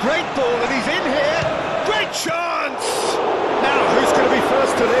 Great ball, and he's in here. Great chance! Now, who's going to be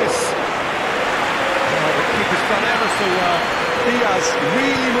first to this? Oh, the keeper's done ever so well. Diaz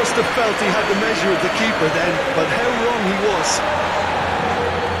really must have felt he had the measure of the keeper then, but how wrong he was.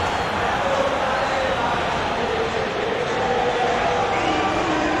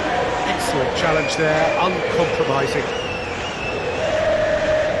 Excellent challenge there, uncompromising.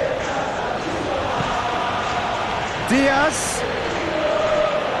 Diaz.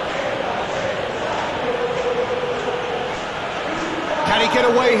 Can he get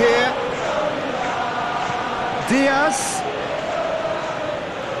away here? Diaz.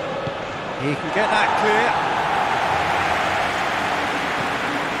 He can get that clear.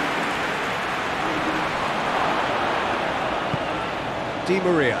 Di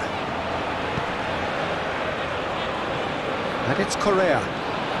Maria. And it's Correa.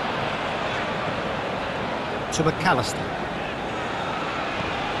 To McAllister.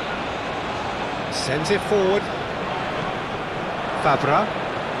 Sends it forward. Fabra.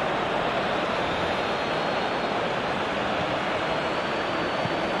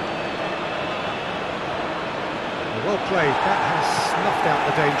 Well played, that has snuffed out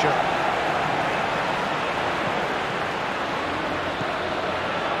the danger.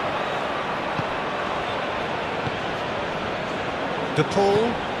 De Paul.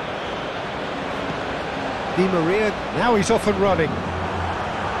 Di Maria, now he's off and running.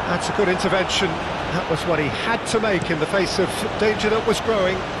 That's a good intervention. That was what he had to make in the face of danger that was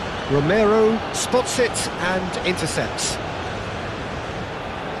growing. Romero spots it and intercepts.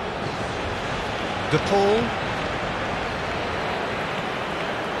 De Paul.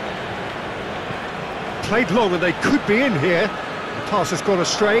 Played long and they could be in here. The pass has gone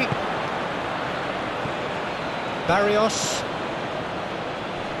astray. Barrios.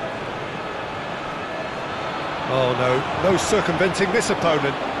 Oh no, no circumventing this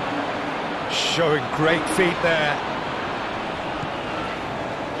opponent. Showing great feet there.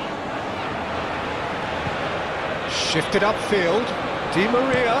 Shifted upfield. Di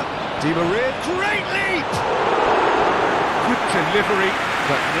Maria. Di Maria, great leap! Good delivery,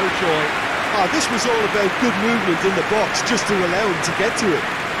 but no joy. This was all about good movement in the box, just to allow him to get to it.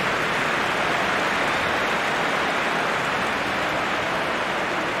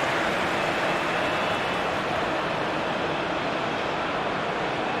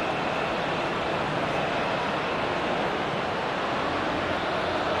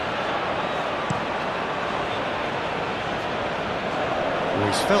 Well,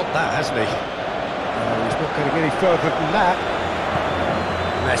 he's felt that, hasn't he? He's not going to get any further than that.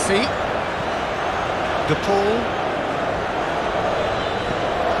 Messi. De Paul.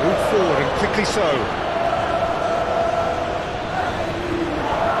 Move forward and quickly so.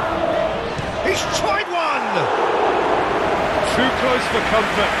 He's tried one! Too close for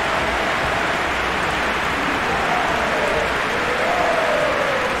comfort.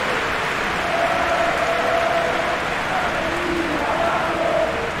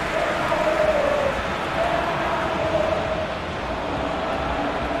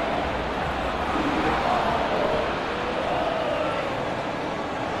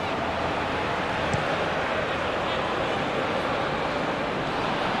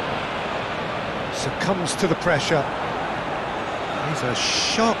 Succumbs to the pressure. He's a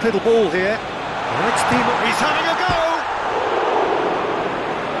sharp little ball here. Alex Dima, he's having a go!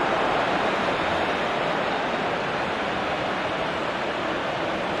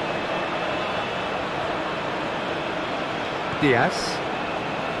 Diaz.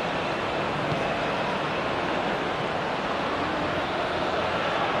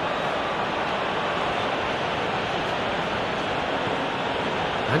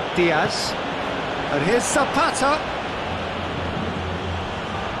 And Diaz. And here's Zapata.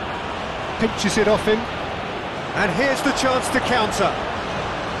 Pinches it off him. And here's the chance to counter.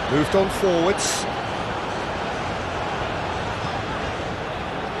 Moved on forwards.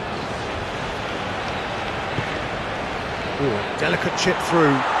 Ooh, delicate chip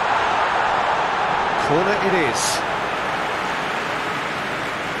through. Corner it is.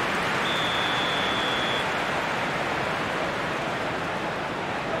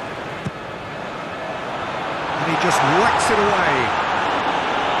 just whacks it away.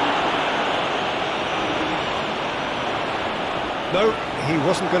 No, he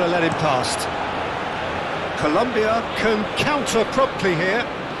wasn't going to let him past. Colombia can counter promptly here.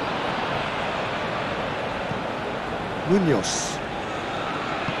 Munoz.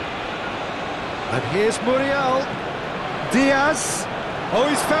 And here's Muriel. Diaz. Oh,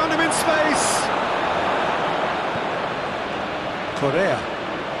 he's found him in space. Correa.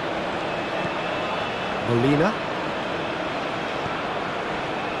 Molina.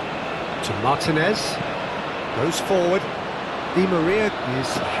 To Martinez. Goes forward. Di Maria is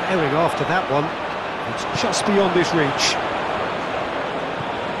herring after that one. It's just beyond his reach.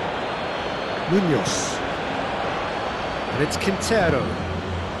 Munoz. And it's Quintero.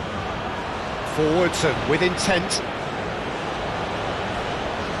 Forwards and with intent.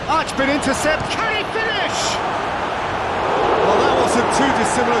 Archbin intercept, can he finish? Well, that wasn't too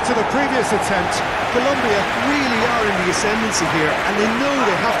dissimilar to the previous attempt. Colombia really are in the ascendancy here, and they know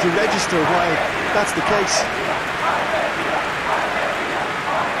they have to register while that's the case.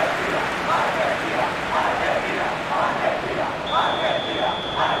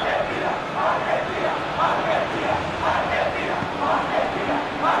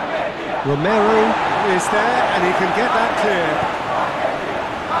 Romero is there, and he can get that clear.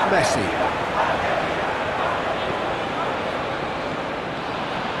 Messi.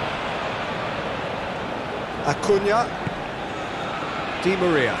 Acuna. Di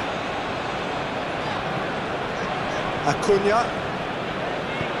Maria. Acuna.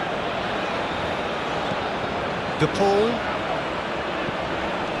 De Paul.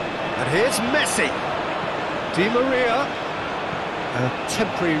 And here's Messi. Di Maria. A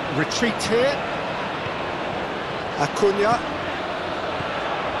temporary retreat here. Acuna.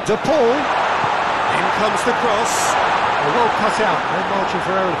 De Paul. In comes the cross. Well cut out. No margin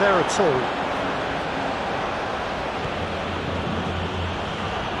for error there at all.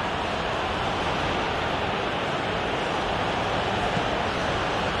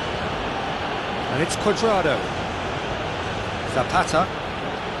 And it's Cuadrado. Zapata.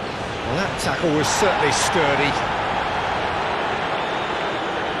 Well, that tackle was certainly sturdy.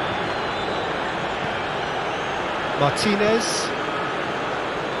 Martinez.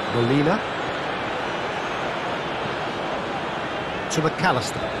 Molina. To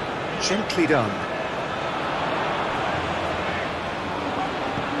McAllister. Gently done.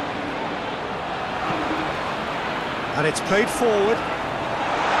 And it's played forward.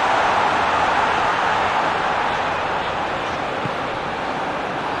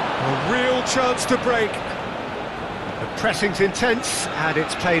 A real chance to break. The pressing's intense, and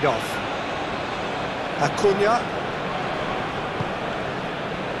it's played off. Acuna.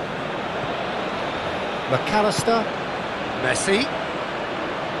 McAllister. Messi.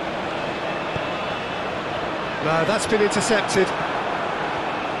 No, that's been intercepted.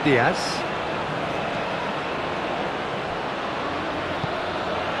 Diaz.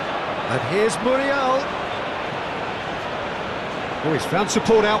 And here's Muriel. Oh, he's found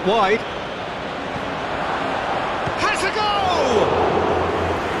support out wide. Has a goal!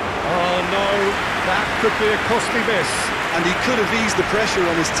 Oh no, that could be a costly miss. And he could have eased the pressure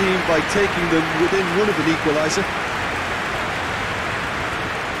on his team by taking them within one of an equaliser.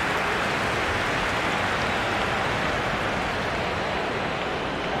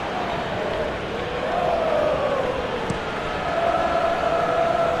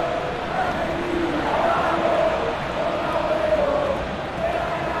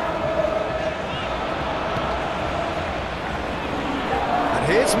 And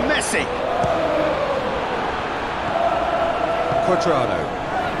here's Messi. Cuadrado.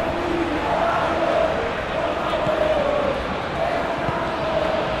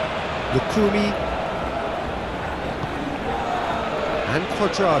 Lukumi. And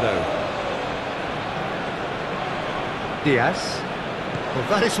Cuadrado. Diaz. Well,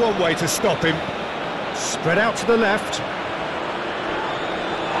 that is one way to stop him. Spread out to the left.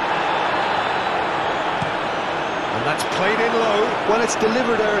 And that's played in low. When it's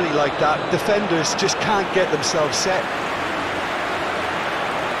delivered early like that, defenders just can't get themselves set.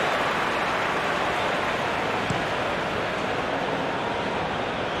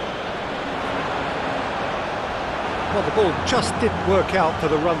 Well, the ball just didn't work out for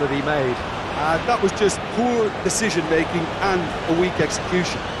the run that he made. That was just poor decision-making and a weak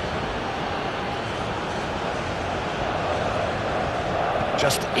execution.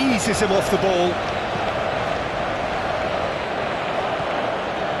 Just eases him off the ball.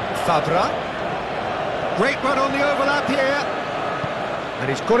 Fabra. Great run on the overlap here. And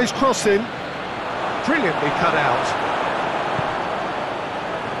he's got his cross in. Brilliantly cut out.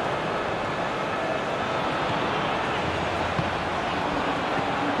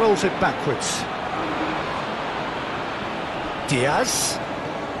 Rolls it backwards. Diaz.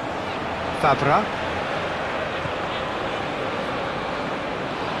 Fabra.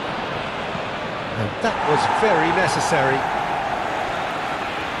 And that was very necessary.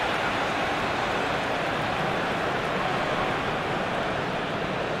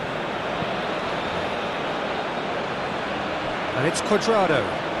 And it's Cuadrado.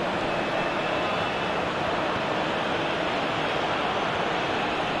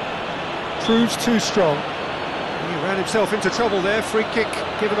 Proves too strong. He ran himself into trouble there. Free kick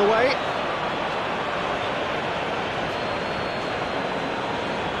given away.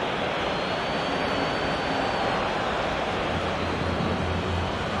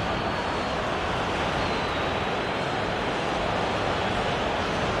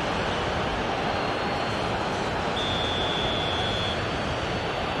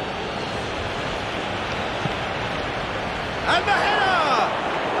 And the header!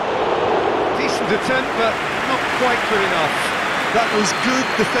 Decent attempt, but not quite good enough. That was good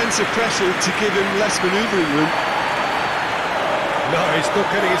defensive pressure to give him less manoeuvring room. No, he's not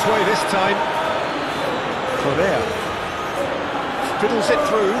getting his way this time. Correa. Fiddles it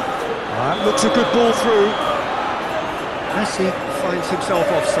through. That looks a good ball through. Messi finds himself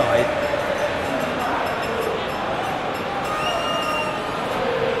offside.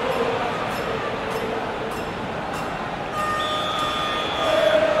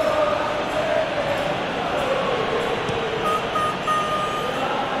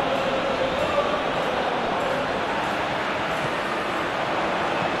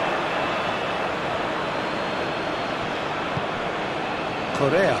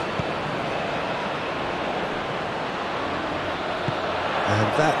 Correa. And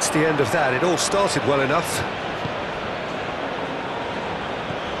that's the end of that. It all started well enough.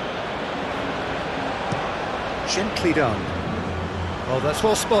 Gently done. Oh, that's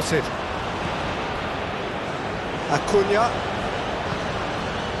well spotted. Acuna.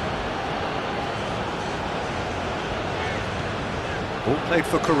 Ball played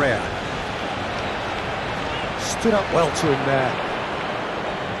for Correa. Stood up well to him there.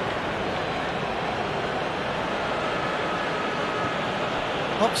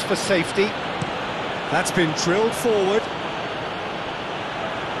 Opts for safety. That's been drilled forward.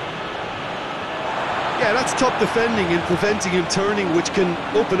 Yeah, that's top defending and preventing him turning, which can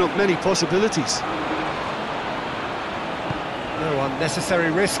open up many possibilities. No unnecessary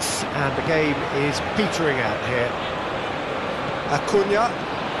risks, and the game is petering out here. Acuna.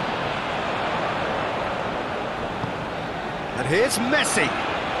 And here's Messi.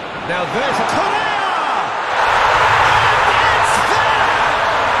 Now there's a Correa!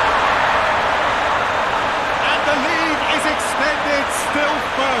 Extended still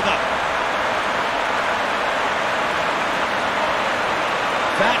further.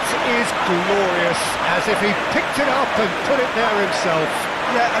 That is glorious, as if he picked it up and put it there himself.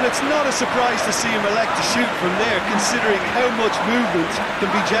 Yeah, and it's not a surprise to see him elect to shoot from there, considering how much movement can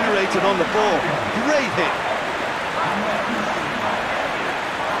be generated on the ball. Great hit.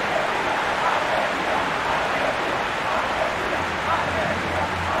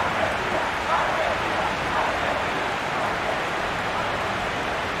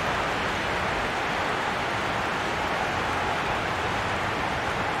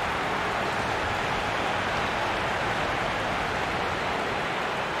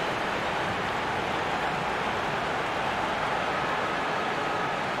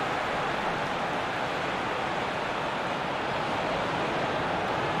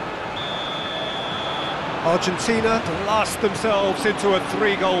 Argentina blast themselves into a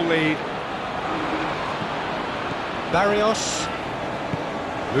 3-goal lead. Barrios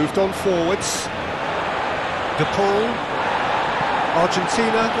moved on forwards. De Paul.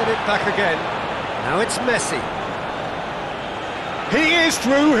 Argentina get it back again. Now it's Messi. He is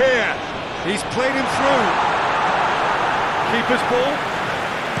through here. He's played him through. Keeper's ball.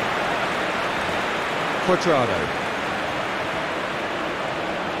 Cuadrado.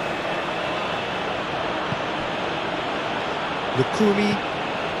 Lukumi,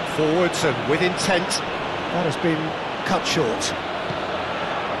 forwards and with intent. That has been cut short.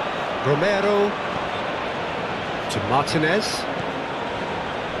 Romero to Martinez.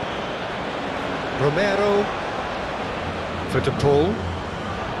 Romero for De Paul.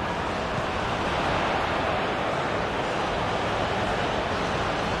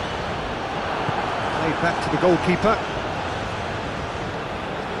 Played back to the goalkeeper.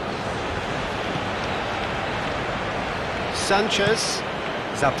 Sanchez,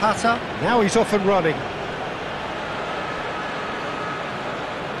 Zapata, now he's off and running.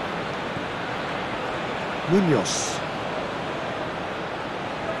 Munoz.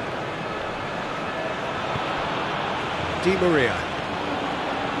 Di Maria.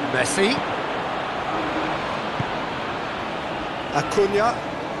 Messi. Acuna.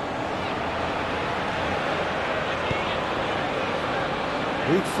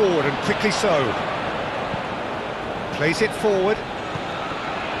 Moved forward and quickly so. Plays it forward.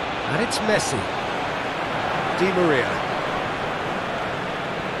 And it's Messi. Di Maria.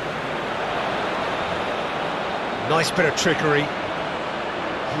 Nice bit of trickery.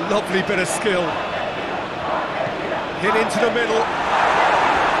 Lovely bit of skill. Hit into the middle.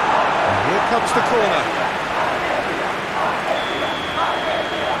 And here comes the corner.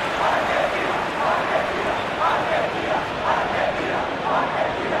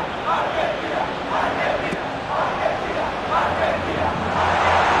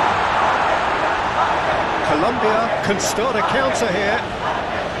 Colombia can start a counter here.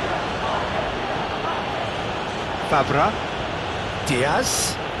 Fabra.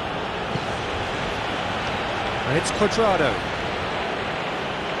 Diaz. And it's Cuadrado.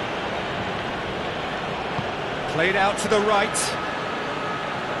 Played out to the right.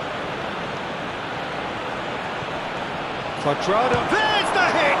 Cuadrado. There's the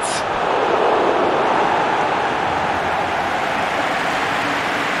hit!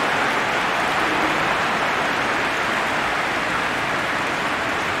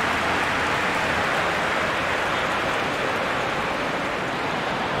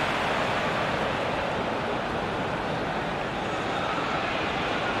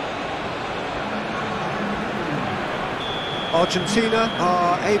 Argentina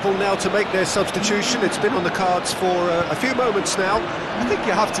are able now to make their substitution. It's been on the cards for a few moments now. I think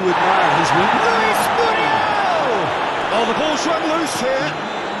you have to admire his win. Luis Muriel! Oh, the ball's run loose here.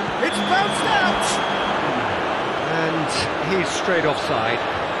 It's bounced out. And he's straight offside.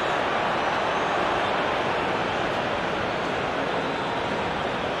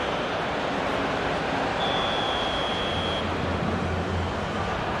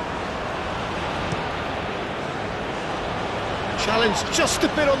 Challenge just a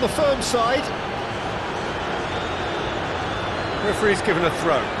bit on the firm side. Referee's given a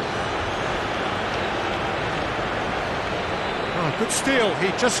throw. Oh, good steal,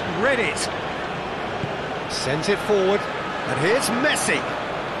 he just read it. Sends it forward, and here's Messi.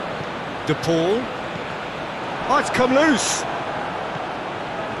 De Paul. Oh, it's come loose.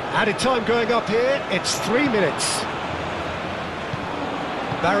 Added time going up here, it's 3 minutes.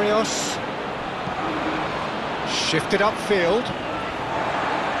 Barrios. Shifted upfield.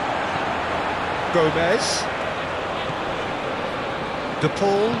 Gomez. De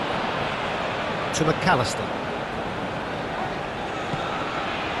Paul to McAllister.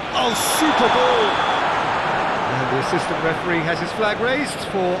 Oh, super ball! And the assistant referee has his flag raised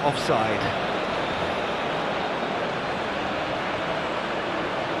for offside.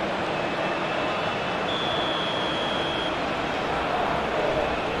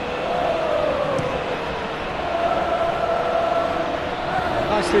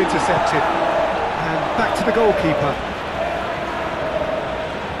 Nicely intercepted. And back to the goalkeeper.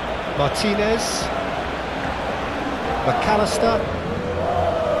 Martinez. McAllister.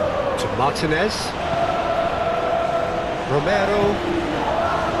 To Martinez. Romero.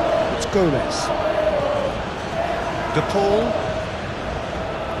 It's Gomez. De Paul.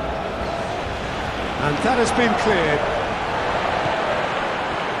 And that has been cleared.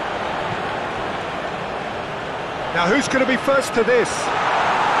 Now who's going to be first to this?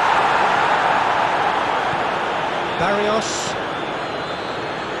 Barrios.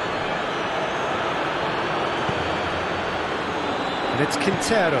 And it's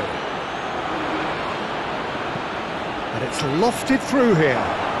Quintero. And it's lofted through here.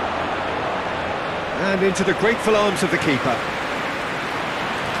 And into the grateful arms of the keeper.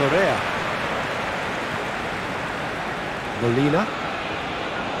 Correa. Molina.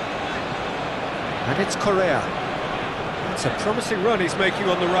 And it's Correa. It's a promising run he's making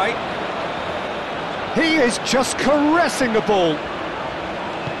on the right. He is just caressing the ball.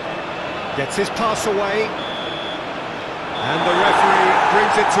 Gets his pass away. And the referee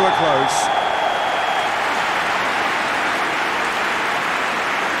brings it to a close.